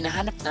or yung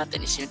hinahanap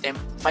natin is yung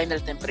final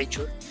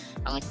temperature.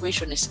 Ang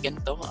equation is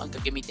ganito. Ang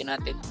gagamitin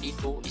natin,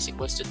 P2 is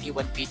equals to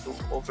T1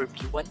 P2 over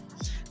P1.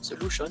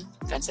 Solution,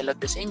 cancel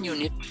out the same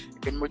unit,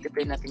 then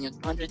multiply natin yung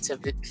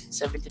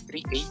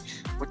 273A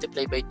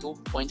multiply by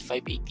 2.5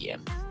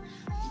 atm.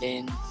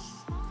 Then,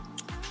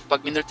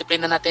 pag minultiply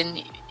na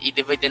natin,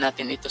 i-divide na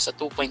natin ito sa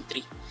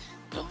 2.3.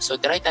 No? So,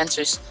 the right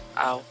answer is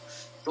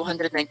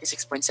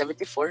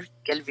 296.74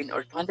 Kelvin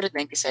or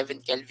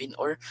 297 Kelvin,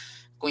 or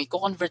kung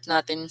i-convert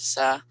natin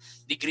sa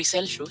degree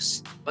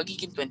Celsius,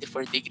 magiging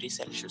 24 degrees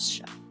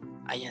Celsius siya.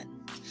 Ayan.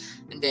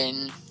 And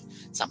then,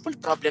 sample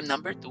problem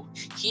number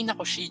 2,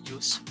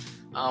 Hinako-Shiju's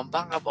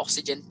backup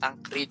oxygen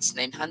tank reads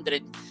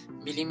 900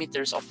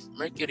 millimeters of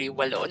mercury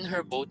while on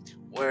her boat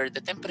where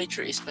the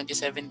temperature is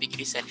 27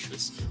 degrees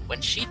Celsius.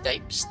 When she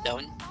dives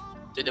down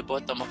to the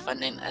bottom of an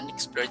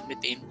unexplored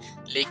methane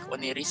lake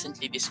on a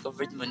recently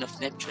discovered moon of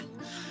Neptune,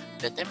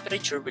 the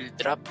temperature will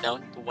drop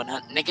down to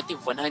negative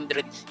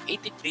 183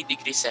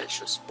 degrees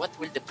Celsius. What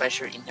will the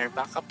pressure in her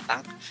backup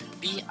tank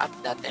be at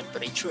that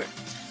temperature?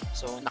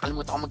 So,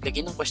 nakalimutan ko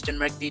maglagay ng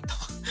question mark dito.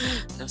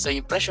 No, so,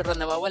 yung pressure na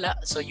nawawala.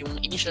 So, yung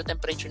initial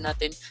temperature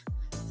natin,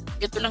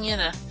 ganito lang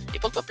yan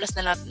Ipagpa-plus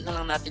na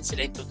lang natin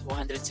sila into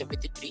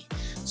 273.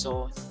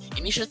 So,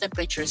 initial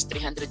temperature is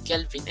 300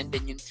 Kelvin and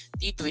then yung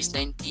T2 is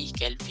 90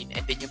 Kelvin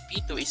and then yung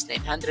P2 is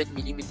 900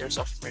 millimeters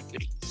of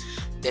mercury.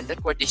 Then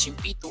required is yung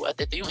P2 at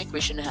ito yung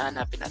equation na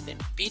hahanapin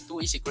natin.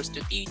 P2 is equals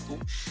to T2,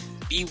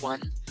 P1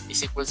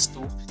 is equals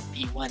to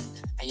T1.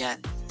 Ayan.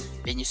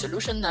 Then yung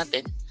solution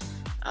natin,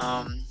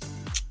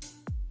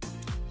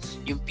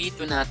 yung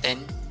P2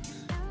 natin,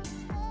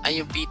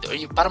 ay yung P2, or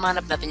yung, para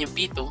mahanap natin yung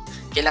P2,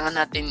 kailangan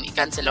natin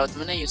i-cancel out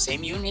muna yung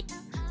same unit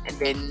and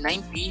then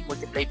 90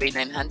 multiplied by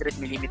 900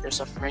 millimeters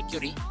of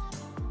mercury.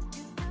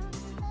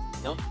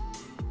 No?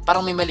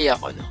 Parang may mali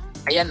ako, no?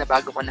 Ayan,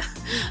 nabago ko na.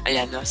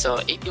 Ayan, no? So,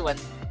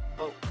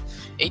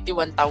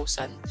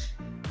 81,000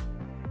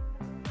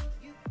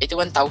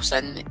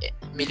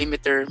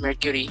 millimeter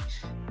mercury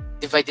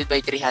divided by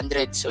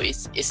 300. So, it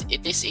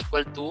is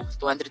equal to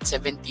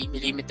 270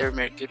 millimeter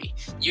mercury.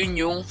 Yun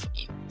yung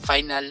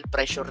final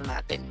pressure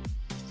natin.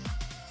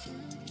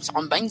 So,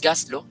 combined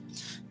gas law,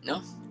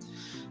 no?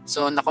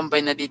 So,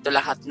 na-combine na dito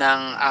lahat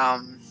ng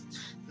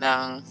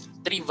 3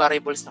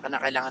 variables na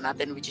kailangan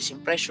natin, which is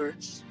yung pressure,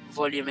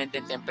 volume, and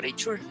then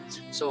temperature.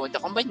 So, the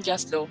combined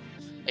gas law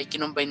ay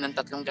kinombine ng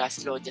 3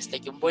 gas law, just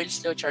like yung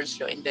Boyle's law, Charles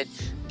law, and then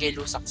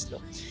Lussac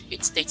law.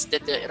 It states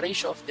that the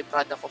ratio of the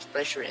product of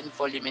pressure and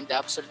volume and the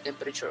absolute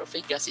temperature of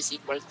a gas is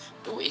equal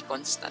to a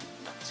constant.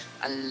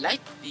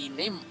 Unlike the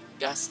named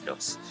gas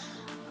laws,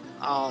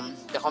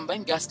 the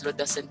combined gas law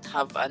doesn't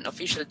have an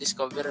official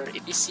discoverer.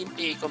 It is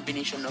simply a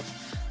combination of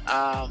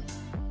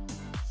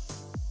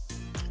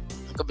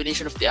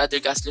the other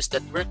gas laws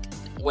that work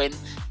when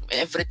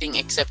everything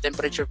except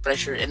temperature,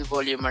 pressure, and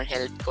volume are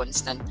held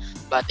constant.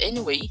 But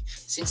anyway,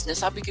 since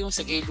nasabi ko yung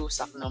sa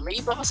Lussac, no, may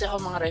iba kasi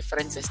ako mga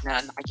references na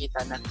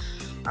nakikita na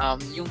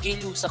yung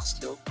Lussac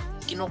law,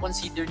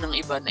 kinoconsider ng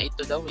iba na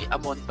ito daw a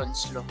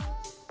Monton's law.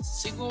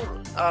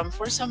 Siguro,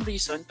 for some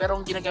reason, pero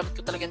ang ginagamit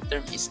ko talagang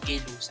term is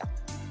Lussac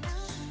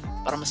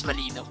para mas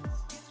malinaw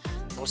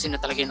kung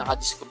sino talaga yung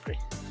nakadiscover.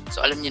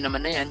 So, alam niyo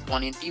naman na yan kung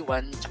ano yung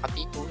T1, tsaka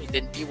T2, and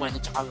then P1,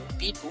 at tsaka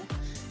P2,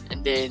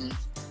 and then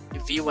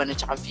yung V1 at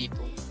saka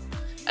V2.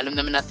 Alam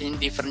naman natin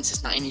yung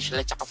differences ng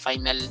initial at saka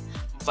final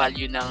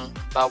value ng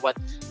bawat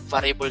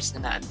variables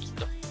na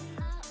naandito.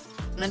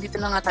 Nandito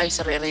na nga tayo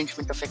sa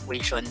rearrangement of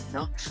equation,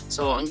 no?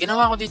 So, ang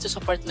ginawa ko dito sa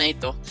part na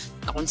ito,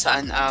 na kung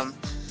saan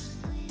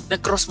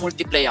nag-cross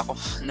multiply ako,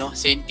 no?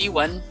 So, yung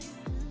T1,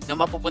 no,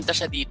 mapupunta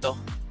siya dito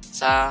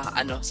sa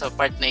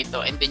part na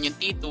ito, and then yung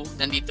T2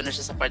 nandito na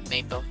siya sa part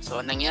na ito. So,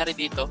 nangyari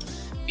dito,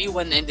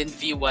 P1 and then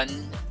V1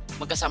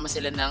 magkasama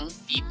sila ng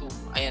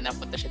T2. Ayan,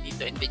 napunta siya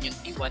dito. And then yung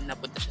T1,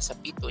 napunta siya sa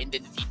P2 and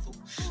then V2.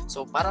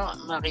 So, para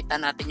makita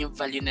natin yung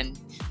value ng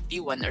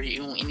T1 or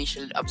yung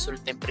initial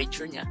absolute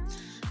temperature niya,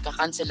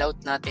 kakancel out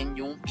natin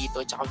yung P2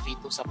 at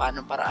V2 sa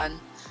paanong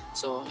paraan.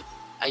 So,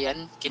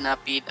 ayan,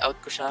 kinapid out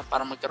ko siya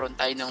para magkaroon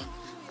tayo ng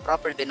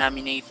proper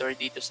denominator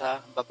dito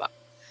sa baba.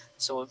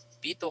 So,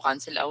 P2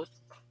 cancel out.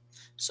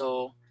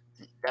 So,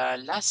 the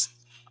last,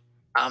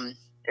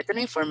 ito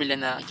na yung formula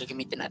na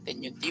gagamitin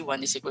natin. Yung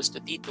T1 is equals to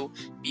T2,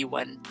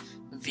 P1,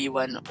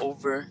 V1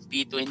 over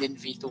P2, and then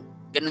V2.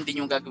 Ganun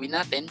din yung gagawin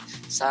natin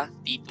sa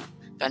T2.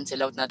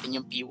 Cancel out natin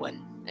yung P1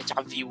 at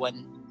saka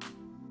V1.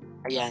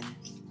 Ayan.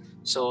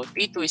 So,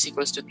 P2 is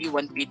equals to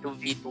T1, P2,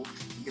 V2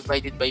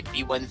 divided by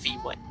P1,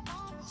 V1.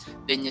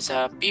 Then yung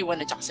sa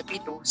P1 at saka sa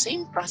P2,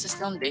 same process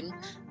lang din.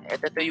 At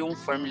ito yung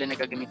formula na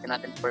gagamitin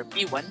natin for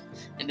P1.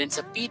 And then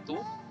sa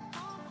P2,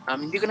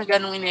 hindi ko na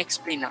ganong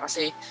ini-explain na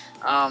kasi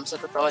sa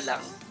totoo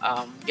lang,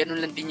 ganun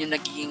lang din yung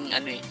nagiging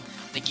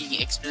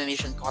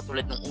explanation ko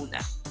katulad ng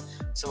una.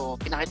 So,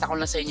 pinakita ko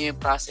lang sa inyo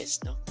yung process,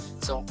 no?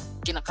 So,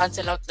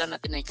 kina-cancel out lang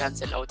natin na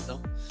i-cancel out,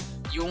 no?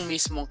 Yung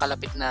mismong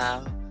kalapit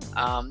na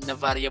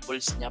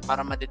variables niya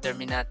para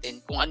ma-determine natin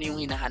kung ano yung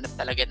hinahanap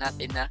talaga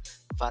natin na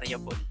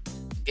variable.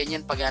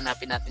 Ganyan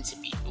paghanapin natin si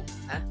P2,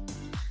 ha?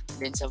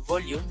 Then sa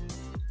volume,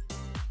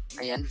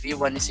 ayan,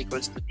 V1 is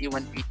equals to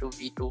T1, P2,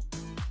 V2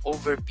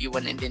 over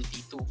P1 and then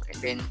T2. And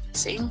then,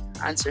 same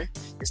answer,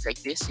 just like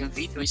this. Yung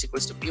V2 is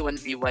equals to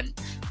P1, V1,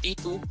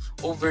 T2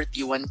 over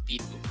T1,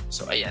 P2.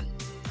 So, ayan.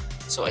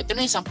 So, ito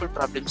na yung sample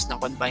problems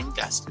ng combined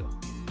gas law.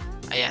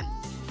 Ayan.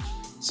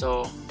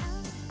 So,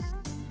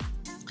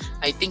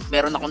 I think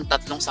meron akong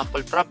 3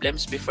 sample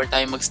problems before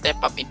tayo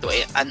mag-step up into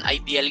an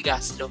ideal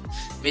gas law.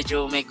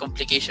 Medyo may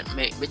complication,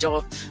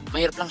 medyo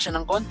mahirap lang siya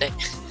ng konti.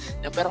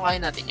 Pero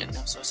kaya natin yun.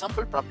 So,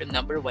 sample problem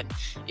number 1.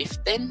 If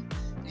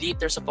 10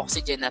 liters of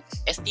oxygen at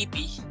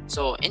STP.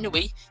 So,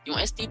 anyway,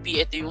 yung STP,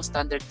 ito yung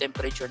standard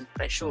temperature and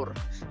pressure.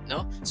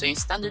 No? So, yung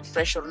standard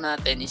pressure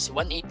natin is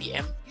 1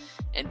 atm.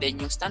 And then,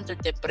 yung standard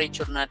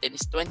temperature natin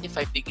is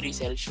 25 degrees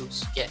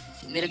Celsius. Kaya,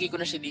 nilagay ko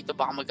na siya dito.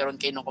 Baka magkaroon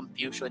kayo ng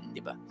confusion, di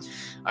ba?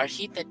 Are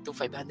heated to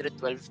 512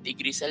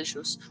 degrees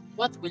Celsius.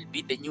 What will be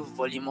the new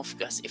volume of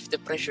gas if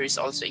the pressure is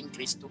also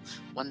increased to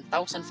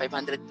 1,520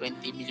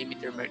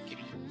 millimeter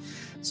mercury?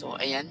 So,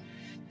 ayan.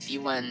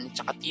 T1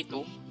 tsaka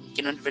T2.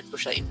 Kinonvert ko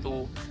siya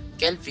into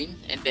Kelvin,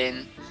 and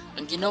then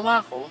ang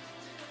ginawa ko,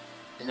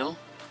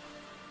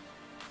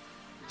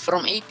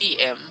 from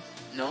atm,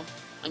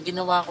 ang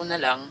ginawa ko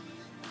na lang,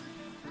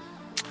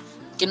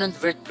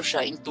 kinonvert ko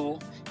siya into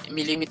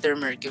millimeter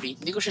mercury.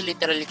 Hindi ko siya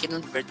literally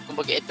kinonvert.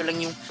 Kumbaga, ito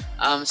lang yung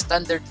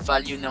standard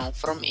value ng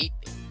from 1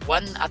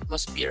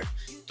 atmosphere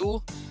to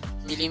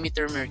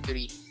millimeter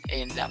mercury.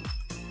 Ayan lang.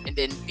 And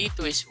then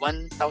P2 is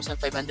 1,520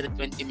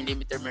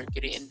 millimeter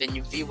mercury. And then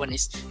yung V1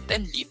 is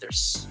 10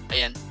 liters.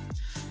 Ayan.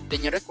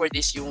 Then yung record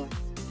is yung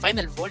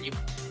final volume.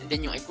 And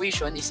then yung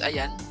equation is,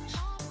 ayan,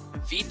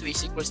 V2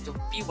 is equals to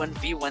P1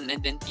 V1,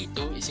 and then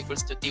P2 is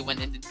equals to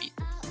T1 and then P2.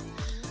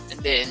 And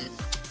then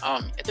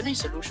ito na yung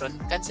solution.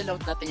 Cancel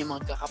out natin yung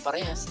mga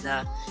kakaparehas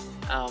na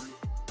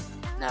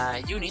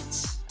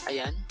units.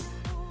 Ayan.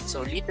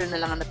 So liter na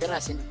lang ang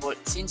natira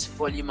since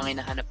volume ang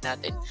hinahanap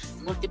natin.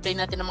 Multiply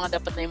natin ang mga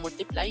dapat na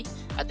i-multiply.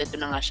 At ito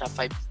na nga siya,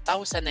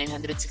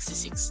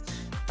 5,966,000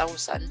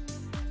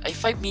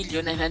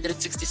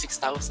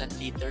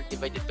 liter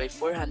divided by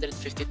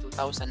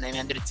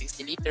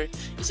 452,960 liter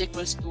is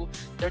equals to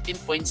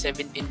 13.17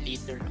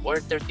 liter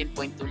or 13.2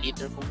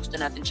 liter kung gusto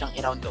natin siyang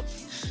i-round off.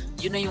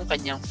 Yun na yung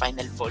kanyang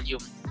final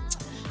volume.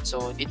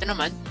 So dito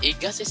naman, a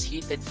gas is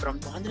heated from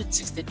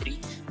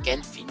 263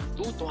 Kelvin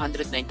to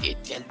 298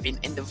 Kelvin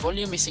and the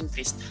volume is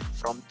increased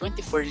from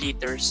 24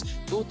 liters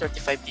to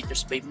 35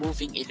 liters by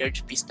moving a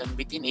large piston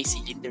within a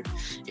cylinder.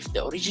 If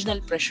the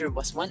original pressure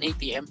was 1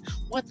 atm,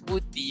 what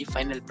would the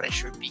final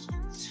pressure be?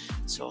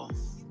 So,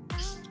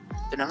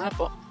 ito na nga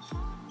po.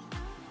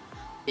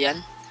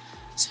 Ayan.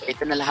 So,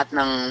 ito na lahat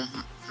ng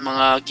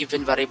mga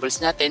given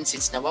variables natin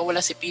since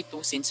nawawala si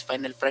P2 since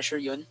final pressure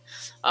yun.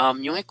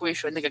 Yung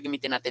equation na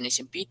gagamitin natin is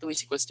yung P2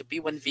 is equals to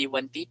P1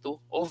 V1 T2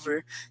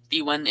 over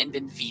T1 and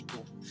then V2.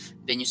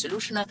 Then yung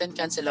solution natin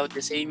cancel out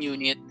the same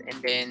unit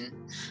and then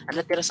ang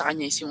natira sa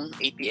kanya is yung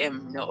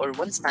ATM, no, or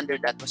 1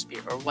 standard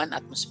atmosphere or 1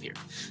 atmosphere,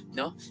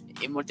 no.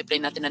 I-multiply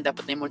natin ang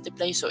dapat na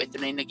i-multiply. So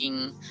ito na yung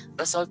naging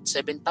result,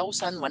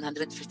 7,152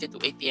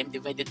 ATM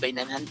divided by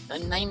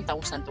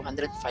 9,205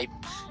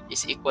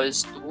 is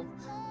equals to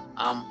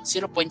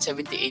 0.78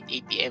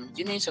 atm.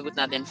 Yun na yung sagot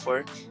natin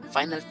for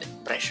final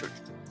pressure.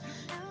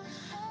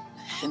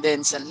 And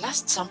then sa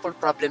last sample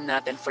problem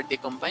natin for the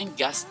combined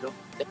gas law,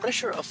 the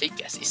pressure of a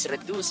gas is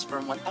reduced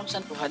from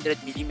 1,200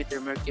 mm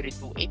mercury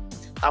to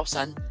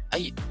 850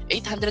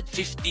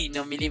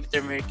 no,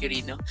 millimeter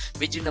mercury, no.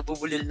 Medyo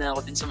nabubulol na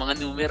ako din sa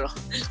mga numero.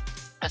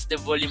 As the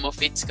volume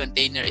of its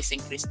container is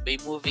increased by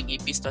moving a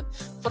piston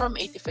from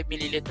 85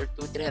 ml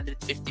to 350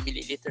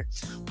 ml.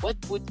 What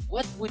would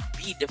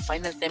be the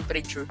final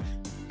temperature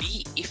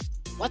be if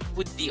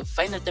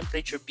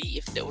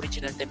the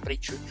original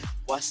temperature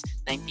was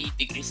 90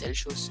 degrees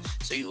Celsius?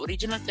 So yung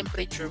original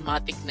temperature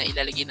matik na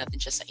ilalagay natin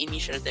siya sa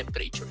initial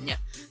temperature niya.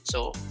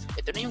 So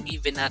ito na yung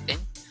given natin.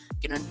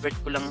 Kinonvert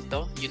ko lang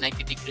to, yung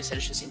 90 degrees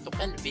Celsius into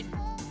Kelvin.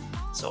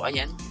 So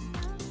ayan.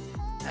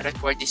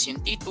 Required is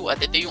yung T2 at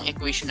ito yung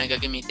equation na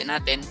gagamitin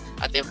natin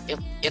at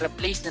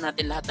i-replace na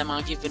natin lahat ng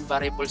mga given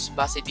variables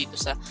base dito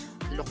sa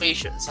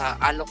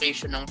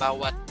allocation ng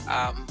bawat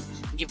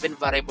given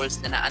variables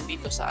na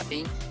naandito sa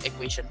ating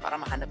equation para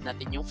mahanap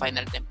natin yung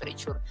final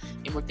temperature.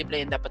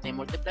 I-multiply yung dapat na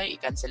i-multiply,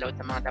 i-cancel out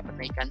ang mga dapat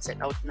na i-cancel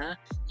out na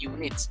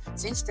units.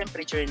 Since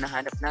temperature yung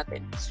nahanap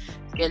natin,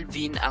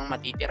 Kelvin ang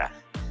matitira.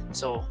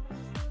 So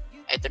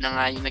ito na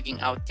nga yung naging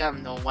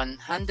outcome, no?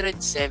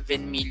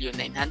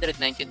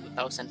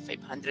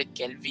 107,992,500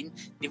 Kelvin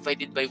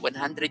divided by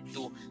 102,000,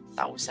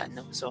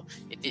 no? So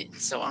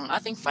ang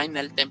ating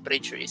final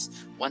temperature is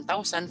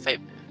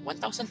 1,058.75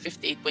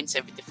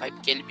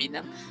 Kelvin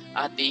ang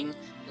ating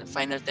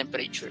final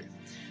temperature.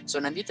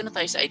 So nandito na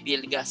tayo sa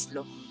ideal gas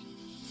law,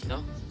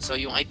 no? So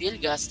yung ideal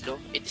gas law,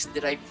 it is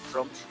derived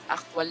from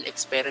actual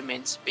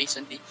experiments based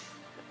on the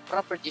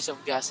properties of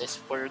gases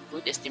for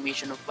good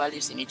estimation of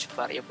values in each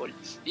variable.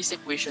 This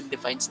equation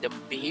defines the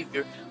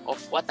behavior of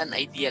what an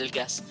ideal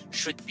gas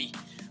should be.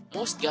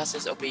 Most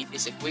gases obey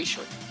this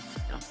equation,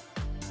 no,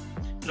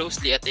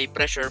 closely at a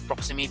pressure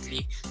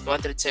approximately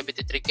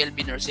 273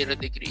 Kelvin or 0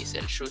 degrees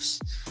Celsius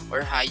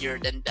or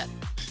higher than that.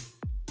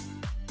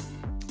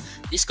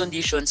 These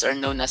conditions are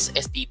known as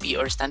STP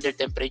or standard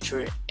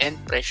temperature and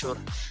pressure.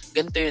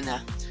 Ganito yun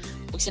ha.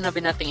 Pag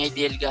sinabi natin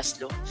ideal gas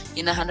law,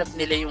 hinahanap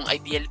nila yung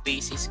ideal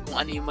basis kung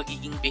ano yung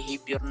magiging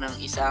behavior ng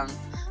isang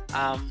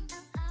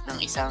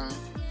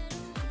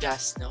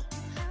gas, no.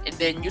 And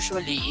then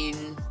usually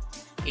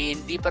in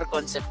deeper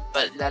concept,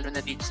 lalo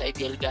na dito sa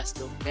ideal gas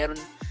law, meron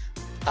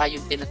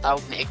tayong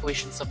tinatawag na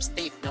equations of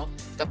state, no.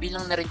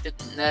 Kabilang na rin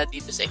na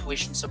dito sa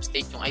equations of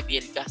state yung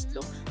ideal gas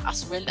law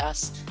as well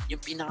as yung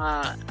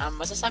pinaka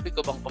masasabi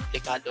ko bang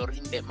komplikado or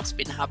hindi, mas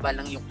pinahaba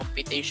lang yung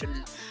computation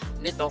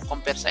nito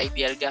compare sa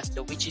ideal gas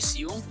law, which is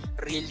yung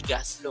real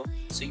gas law.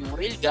 So yung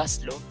real gas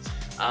law,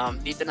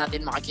 dito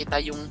natin makikita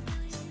yung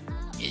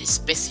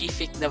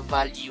specific na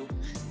value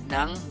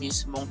ng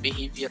mismong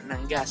behavior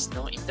ng gas,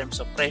 no, in terms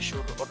of pressure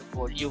or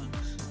volume,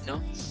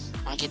 no.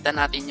 Makikita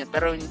natin yun,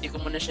 pero hindi ko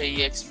muna siya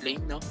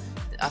i-explain, no,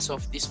 as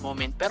of this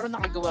moment, pero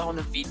nakagawa ako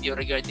ng video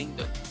regarding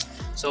doon.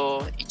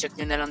 So i-check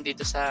nyo na lang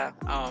dito sa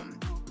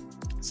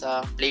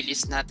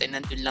playlist natin,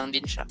 nandun lang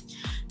din siya.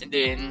 And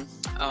then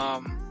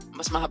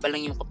mas mahaba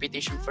lang yung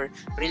computation for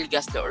real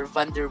gas law or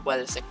van der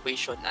Waals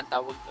equation ang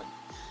tawag doon.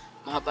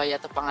 mahaba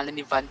yata pangalan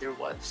ni Van der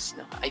Waals,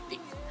 no, I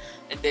think.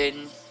 And then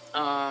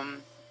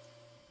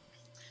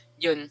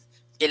yun,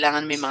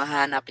 kailangan may mga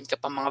hanapin ka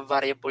pa mga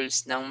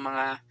variables ng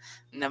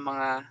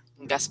mga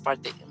gas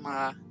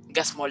mga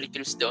gas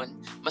molecules doon.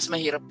 Mas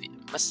mahirap,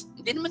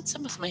 hindi naman sa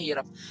mas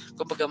mahirap,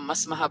 kumbaga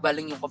mas mahaba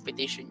lang yung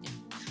computation niya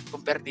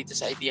compare dito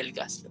sa ideal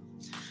gas law.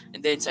 And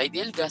then sa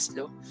ideal gas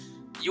law,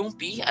 yung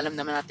P, alam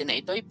naman natin na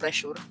ito ay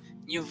pressure,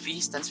 yung V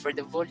stands for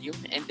the volume,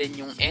 and then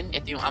yung N,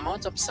 ito yung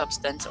amount of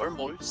substance or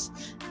moles,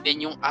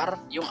 then yung R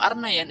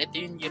na yan, ito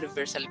yung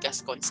universal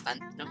gas constant,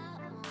 no?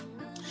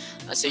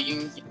 So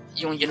yung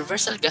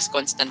universal gas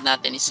constant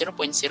natin is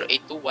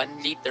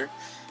 0.0821 liter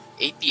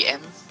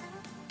atm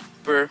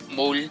per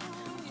mole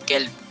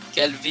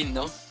Kelvin,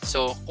 no?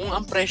 So kung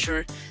ang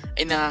pressure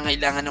ay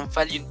nangangailangan ng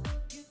value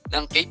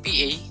ng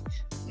kPa,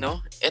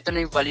 no? Ito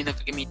na yung value na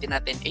gagamitin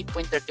natin,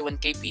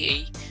 8.31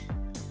 kPa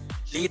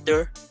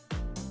liter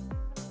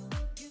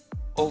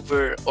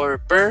over or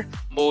per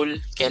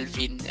mole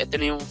Kelvin. Ito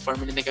na yung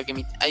formula na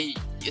gagamitin,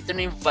 ito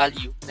na yung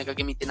value na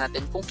gagamitin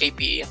natin kung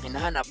kPa ang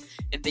hinahanap.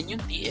 And then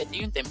yung T, ito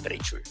yung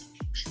temperature.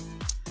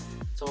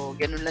 So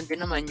ganun lang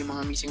din naman yung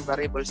mga missing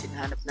variables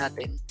hinahanap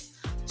natin.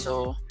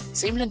 So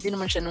same lang din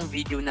naman siya nung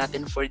video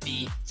natin for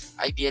the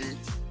ideal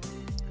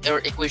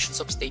or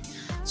equations of state.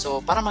 So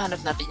para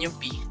mahanap natin yung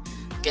P,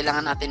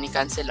 kailangan natin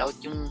i-cancel out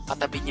yung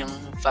katabi niyang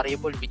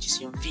variable, which is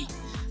yung V.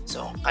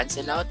 So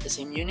cancel out the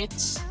same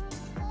units.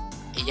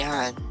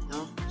 Ayan,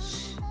 no?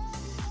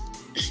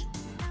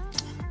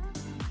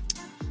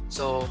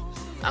 So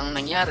ang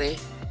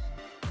nangyari,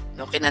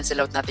 no,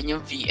 kinancel out natin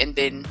yung V, and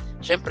then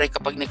syempre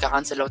kapag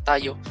nagka-cancel out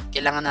tayo,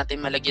 kailangan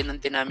natin malagyan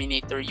ng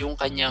denominator yung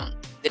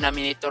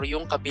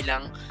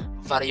kabilang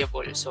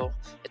variable. So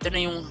ito na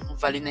yung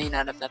value na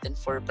hinanap natin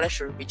for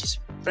pressure, which is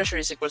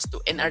pressure is equals to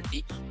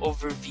nRT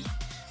over V.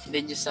 And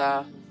then yung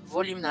sa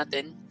volume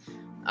natin,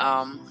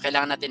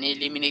 kailangan natin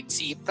i-eliminate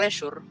si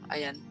pressure.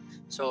 Ayan.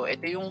 So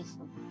ito yung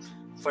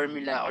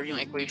formula or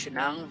yung equation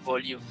ng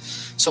volume.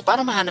 So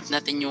para mahanap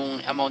natin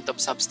yung amount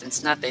of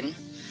substance natin,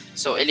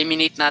 so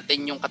eliminate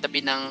natin yung katabi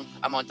ng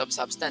amount of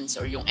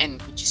substance or yung N,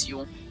 which is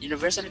yung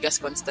universal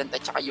gas constant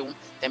at saka yung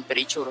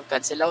temperature.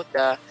 Cancel out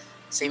the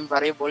same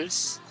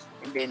variables,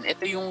 and then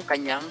ito yung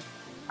kanyang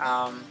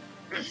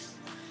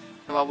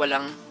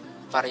nawawalang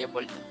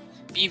variable.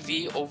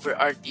 PV over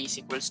RT is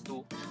equals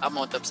to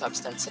amount of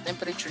substance. Sa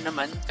temperature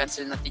naman,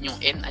 cancel natin yung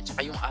N at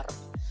saka yung R.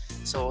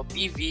 So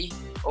PV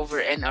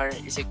over NR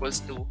is equals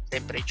to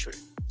temperature.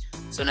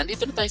 So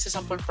nandito na tayo sa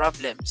sample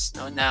problems,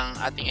 no, ng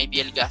ating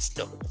ideal gas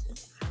law.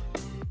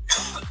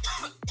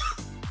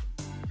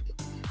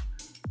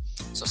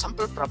 So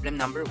sample problem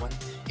number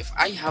 1. If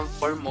I have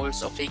 4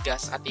 moles of a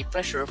gas at a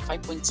pressure of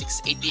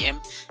 5.6 atm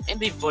and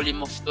a volume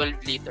of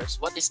 12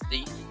 liters, what is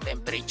the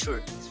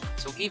temperature?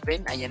 So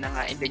given, ayan na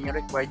nga, and then you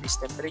require this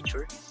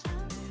temperature.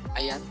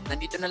 Ayan,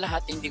 nandito na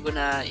lahat, hindi ko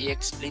na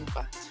i-explain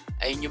pa.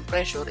 Ayun yung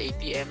pressure,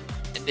 atm,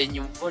 and then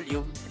yung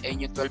volume,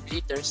 ayun yung 12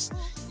 liters.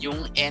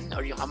 Yung N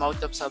or yung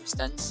amount of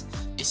substance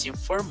is yung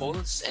 4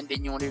 moles, and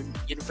then yung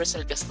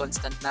universal gas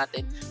constant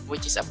natin,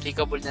 which is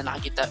applicable na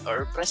nakikita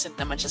or present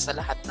naman siya sa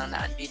lahat ng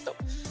naandito.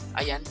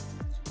 Ayan.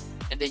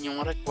 And then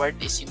yung required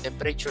is yung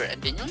temperature,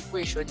 and then yung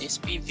equation is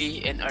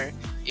PV NR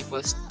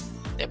equals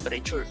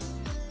temperature.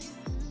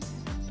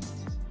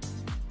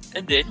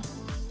 And then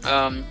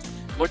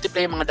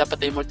multiply yung mga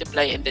dapat ay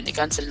multiply, and then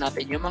i-cancel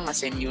natin yung mga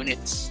same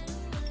units.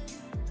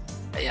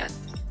 Ayan.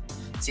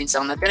 Since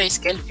ang natira is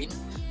Kelvin,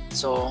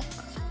 so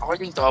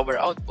according to our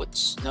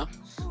outputs, no,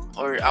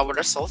 or our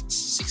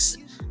results,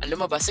 ang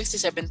lumabas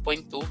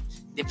 67.2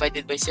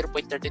 divided by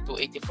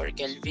 0.3284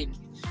 Kelvin.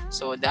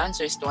 So the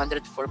answer is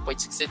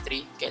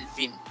 204.63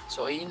 Kelvin.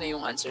 So ayun na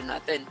yung answer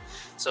natin.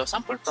 So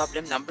sample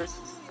problem number 2.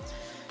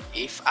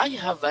 If I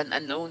have an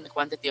unknown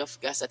quantity of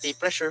gas at a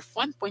pressure of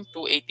 1.2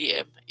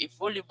 atm, a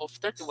volume of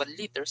 31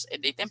 liters, and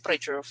a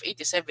temperature of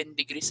 87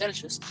 degrees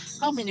Celsius,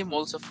 how many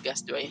moles of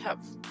gas do I have?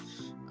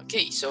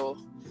 Okay, so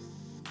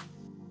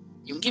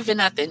yung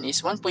given natin is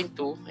 1.2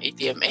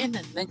 atm,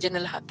 and nandiyan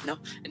na lahat, no?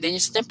 And then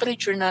yung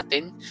temperature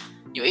natin,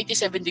 yung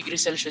 87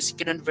 degrees Celsius,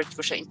 kinonvert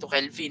ko siya into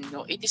Kelvin,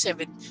 no?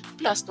 87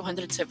 plus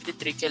 273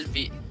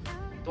 Kelvin,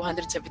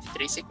 273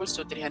 is equals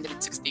to 360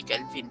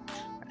 Kelvin.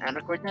 Ang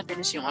record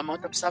natin is yung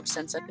amount of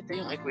substance, at ito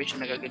yung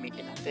equation na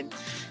gagamitin natin,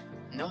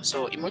 no?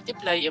 So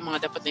i-multiply yung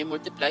mga dapat na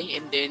i-multiply,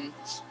 and then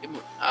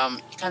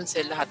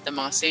i-cancel lahat ng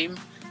mga same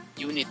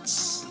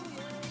units.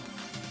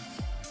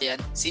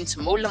 Ayan, since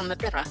mole lang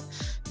natira,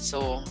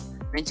 so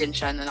nandiyan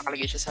siya na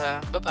nakalagay siya sa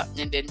baba,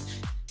 and then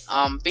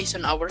based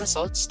on our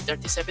results,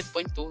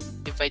 37.2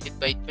 divided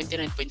by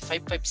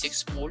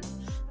 29.556 mole,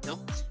 no?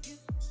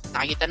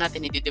 Nakikita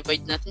natin,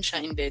 i-divide natin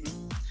siya, and then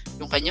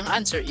yung kanyang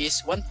answer is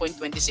 1.26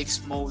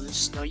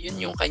 moles, no? Yun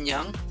yung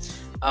kanyang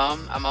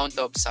amount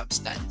of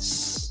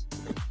substance.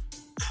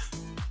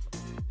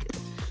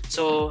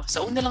 So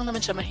sa una lang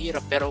naman siya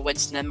mahirap, pero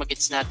once na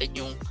mag-gets natin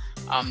yung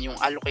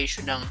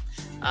allocation ng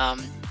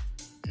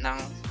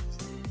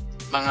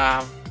mga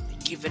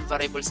given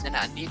variables na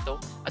naandito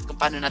at kung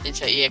paano natin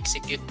siya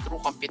i-execute through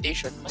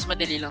computation, mas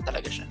madali lang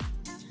talaga siya.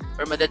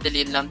 or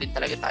madadaliin lang din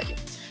talaga tayo.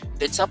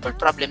 Then sample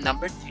problem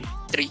number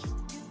 3.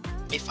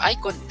 If I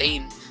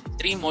contain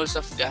 3 moles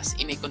of gas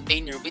in a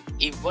container with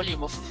a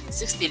volume of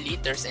 60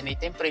 liters and a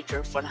temperature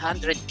of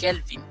 100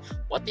 Kelvin,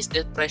 what is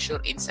the pressure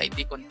inside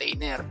the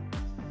container?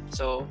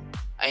 So,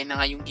 ayun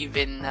na nga yung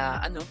given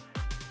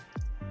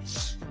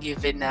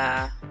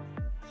na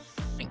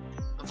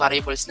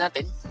variables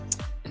natin.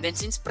 And then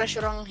since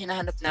pressure ang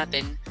hinahanap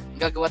natin,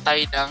 gagawa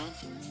tayo ng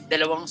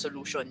dalawang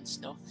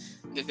solutions, no?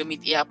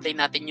 I-apply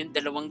natin yung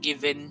dalawang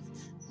given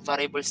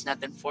variables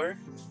natin for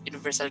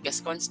universal gas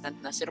constant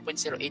na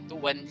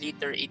 0.0821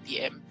 liter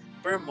ATM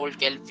per mole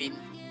Kelvin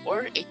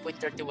or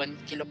 8.31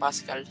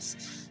 kilopascals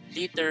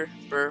liter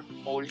per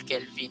mole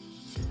Kelvin,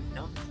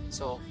 no?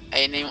 So,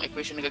 ayun na yung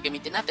equation na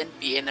gagamitin natin.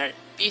 P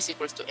is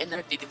equals to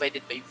nRT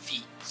divided by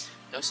V.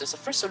 No? So,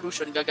 sa first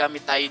solution,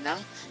 gagamit tayo ng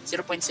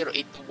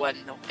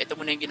 0.0821. No? Ito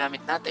muna yung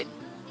ginamit natin.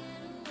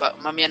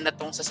 Mamaya na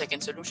tong sa second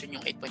solution,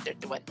 yung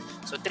 8.31.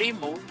 So, 3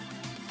 mole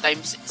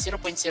times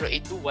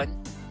 0.0821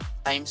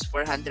 times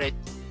 400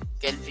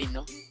 Kelvin.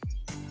 No?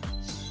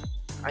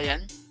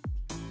 Ayan.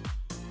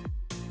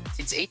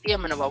 Since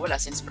ATM na nawawala,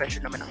 since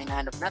pressure naman ang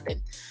hinahanap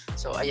natin.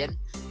 So, ayan.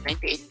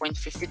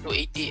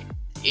 98.52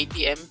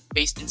 ATM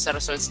based din sa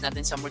results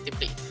natin sa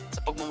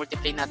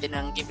pagmumultiply natin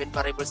ng given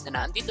variables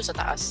na andito sa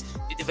taas,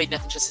 di-divide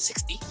natin siya sa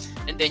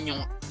 60, and then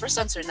yung first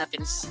answer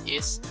natin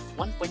is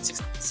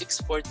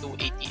 1.642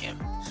 ATM.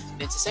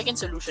 Then sa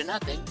second solution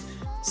natin,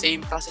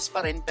 same process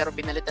pa rin pero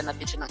pinalitan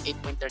natin siya ng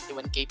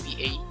 8.31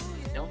 kPa,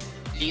 no?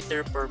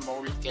 Liter per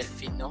mole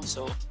Kelvin, no?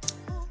 So,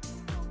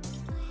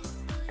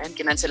 and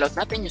kinancel out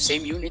natin yung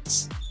same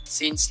units.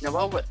 Since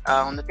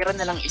natira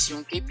na lang is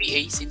yung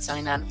kPa, since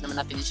ang hinahanap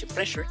naman natin is yung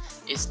pressure,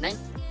 is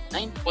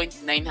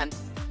 9,972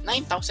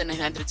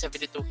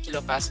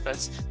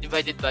 kilopascals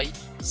divided by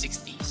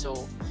 60.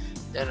 So,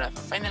 the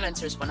final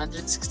answer is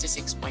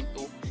 166.2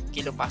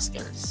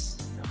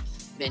 kilopascals.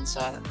 Then,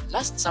 sa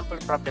last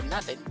sample problem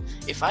natin,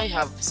 if I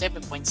have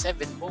 7.7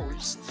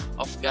 moles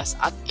of gas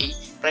at a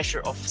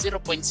pressure of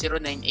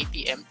 0.09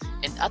 atm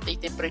and at a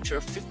temperature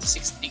of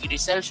 56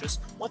 degrees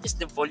Celsius, what is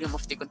the volume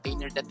of the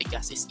container that the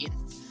gas is in?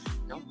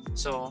 No?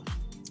 So,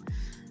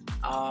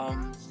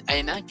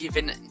 ayun na,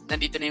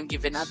 nandito na yung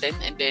given natin,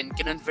 and then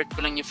kinonvert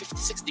ko lang yung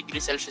 56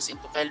 degrees Celsius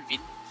into Kelvin.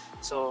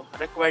 So,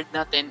 required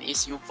natin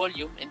is yung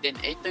volume, and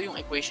then ito yung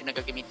equation na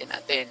gagamitin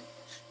natin.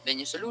 Then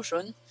yung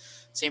solution,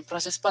 same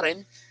process pa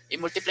rin,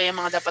 i-multiply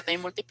ang mga dapat na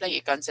i-multiply,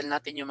 i-cancel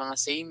natin yung mga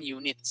same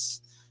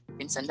units.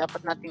 Minsan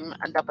dapat na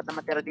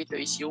matira dito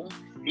is yung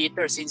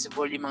liter since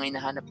volume ang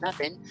hinahanap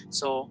natin.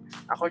 So,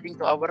 according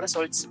to our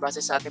results,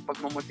 base sa ating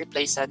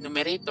pagmumultiply sa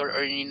numerator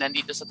or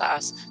nandito sa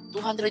taas,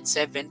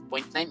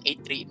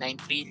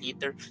 207.98393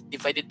 liter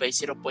divided by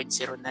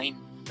 0.09.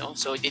 No?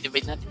 So,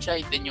 i-divide natin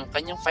siya. Then yung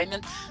kanyang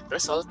final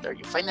result or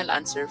yung final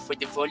answer for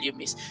the volume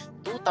is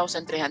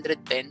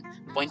 2,310.93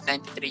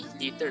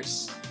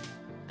 liters.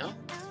 No?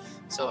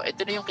 So,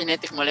 ito na yung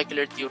kinetic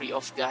molecular theory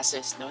of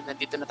gases. No?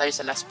 Nandito na tayo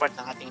sa last part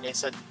ng ating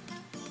lesson.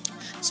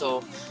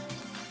 So,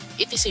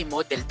 it is a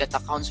model that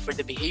accounts for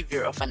the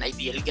behavior of an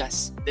ideal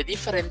gas. The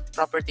different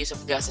properties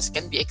of gases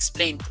can be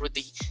explained through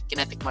the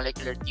kinetic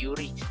molecular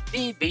theory.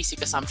 The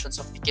basic assumptions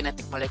of the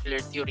kinetic molecular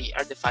theory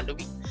are the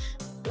following.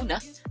 Una,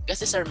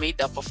 gases are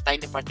made up of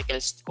tiny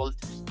particles called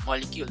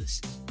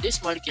molecules. These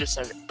molecules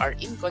are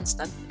in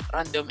constant,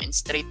 random, and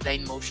straight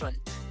line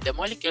motion. The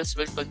molecules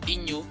will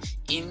continue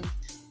in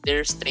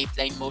their straight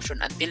line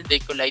motion until they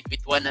collide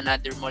with one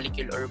another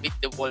molecule or with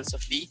the walls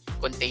of the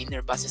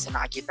container. Base sa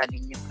nakakita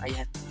ninyo.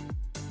 Ayan.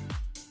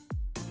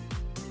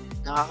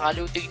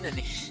 Nakakaliw tignan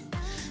eh.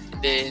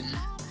 And then,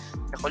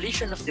 the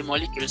collision of the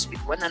molecules with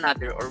one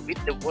another or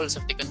with the walls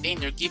of the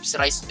container gives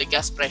rise to the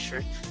gas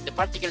pressure. The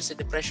particles in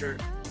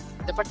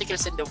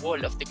the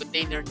wall of the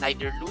container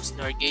neither lose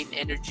nor gain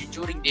energy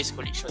during these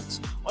collisions.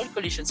 All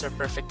collisions are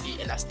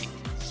perfectly elastic.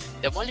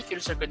 The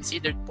molecules are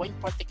considered point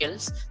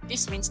particles.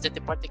 This means that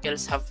the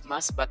particles have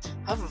mass but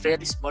have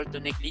very small to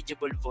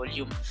negligible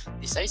volume.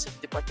 The size of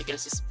the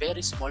particles is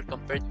very small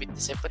compared with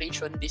the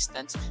separation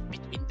distance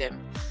between them.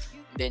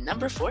 Then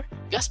number 4,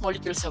 gas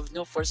molecules have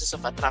no forces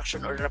of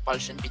attraction or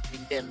repulsion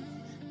between them.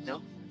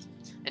 No?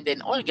 And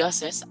then all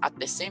gases at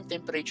the same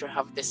temperature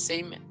have the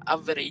same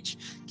average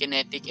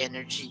kinetic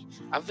energy.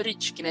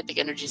 Average kinetic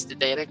energy is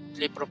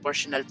directly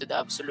proportional to the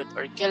absolute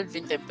or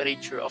Kelvin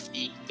temperature of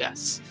the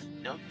gas.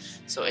 No?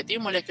 So, ito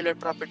yung molecular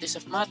properties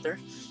of matter.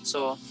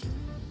 So,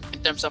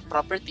 in terms of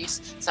properties,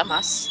 sa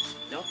mass,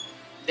 no?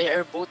 They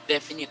are both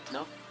definite,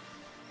 no?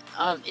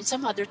 In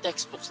some other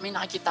textbooks, may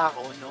nakikita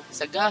ako, no?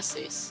 Sa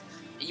gases,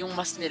 yung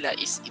mass nila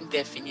is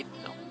indefinite,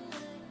 no?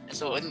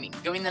 So,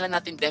 gawin na lang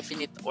natin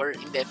definite or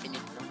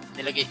indefinite, no?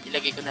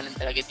 Ilagay ko na lang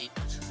talaga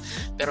dito.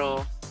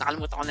 Pero,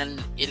 nakalimutan ko na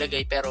lang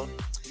ilagay, pero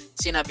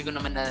sinabi ko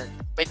naman na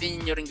pwede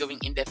nyo rin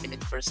gawing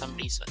indefinite for some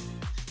reason.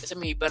 Kasi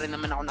may iba rin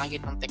naman ako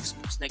nakikita ng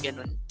textbooks na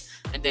ganun.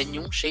 And then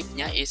yung shape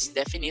niya is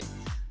definite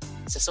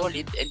sa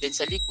solid, and then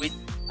sa liquid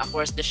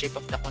acquires the shape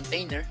of the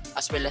container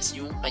as well as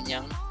yung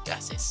kanyang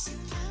gases.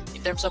 In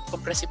In terms of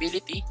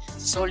compressibility,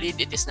 sa solid,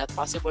 it is not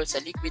possible. Sa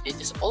liquid, it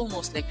is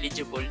almost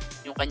negligible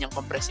yung kanyang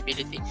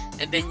compressibility.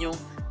 And then yung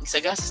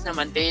sa gases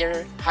naman, they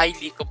are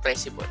highly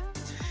compressible.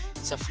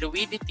 Sa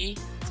fluidity,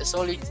 sa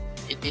solid,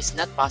 it is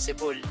not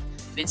possible.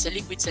 Then sa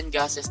liquids and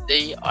gases,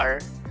 they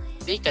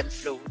can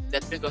flow.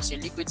 That because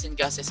yung liquids and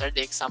gases are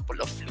the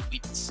example of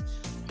fluids,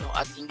 no?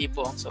 At hindi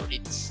po ang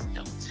solids,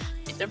 no?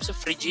 In terms of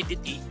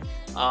rigidity,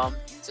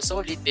 sa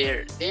solid, they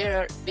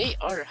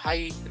are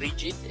high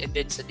rigid, and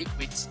then sa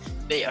liquids,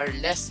 they are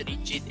less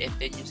rigid, and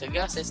then yung sa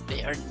gases,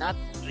 they are not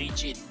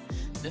rigid.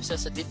 No? So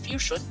sa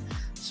diffusion,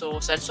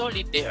 so sa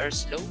solid, they are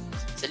slow.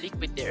 Sa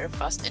liquid, they are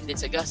fast, and then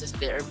sa gases,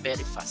 they are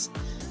very fast.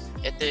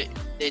 And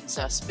then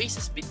sa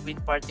spaces between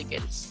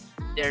particles,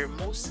 they're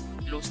most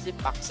closely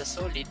packed sa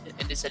solid,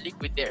 and then sa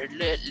liquid, they are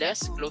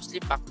less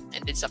closely packed,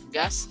 and then sa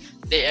gas,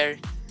 they are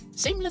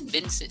same lang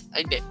din,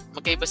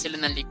 magkaiba sila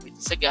ng liquid.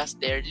 Sa gas,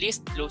 they are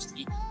least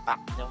closely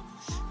packed, no?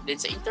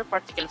 Then sa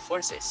interparticle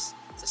forces,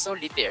 sa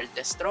solid, they are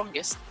the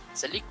strongest.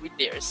 Sa liquid,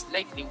 they are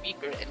slightly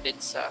weaker, and then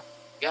sa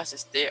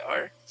gases, they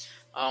are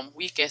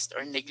weakest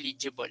or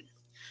negligible.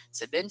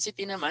 Sa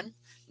density naman,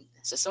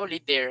 sa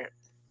solid,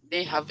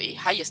 they have a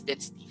highest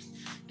density,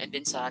 and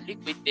then sa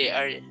liquid, they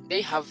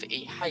have a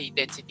high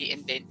density,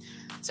 and then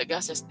sa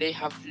gases, they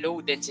have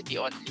low density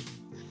only.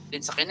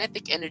 Then sa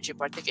kinetic energy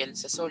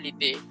particles, sa solid,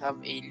 they have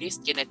a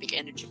least kinetic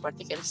energy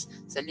particles.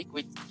 Sa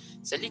liquid,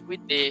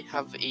 they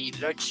have a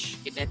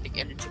large kinetic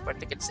energy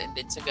particles, and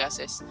then sa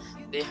gases,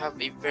 they have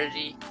a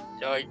very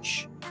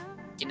large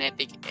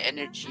kinetic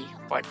energy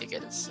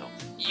particles. So,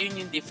 yun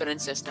yung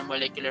differences ng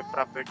molecular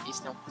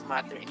properties ng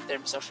matter in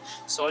terms of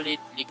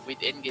solid, liquid,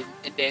 and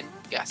then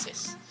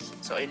gases.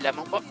 So, ayun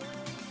lamang po.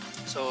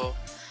 So,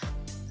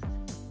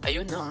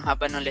 ayun, ang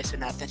haba ng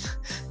lesson natin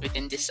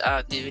within this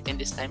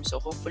time. So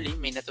hopefully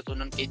may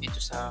natutunan kayo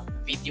dito sa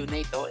video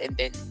na ito, and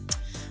then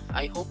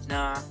I hope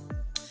na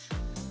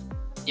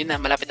yun na,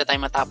 malapit na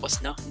tayo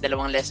matapos, no? 2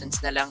 lessons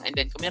na lang, and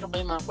then kung meron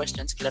kayong mga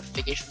questions,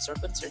 clarifications, or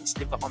concerns,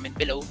 leave a comment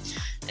below,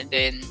 and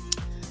then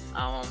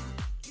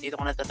dito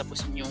ko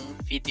natatapusin yung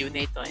video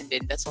na ito, and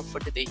then that's all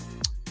for today.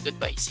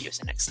 Goodbye, see you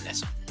sa next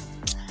lesson.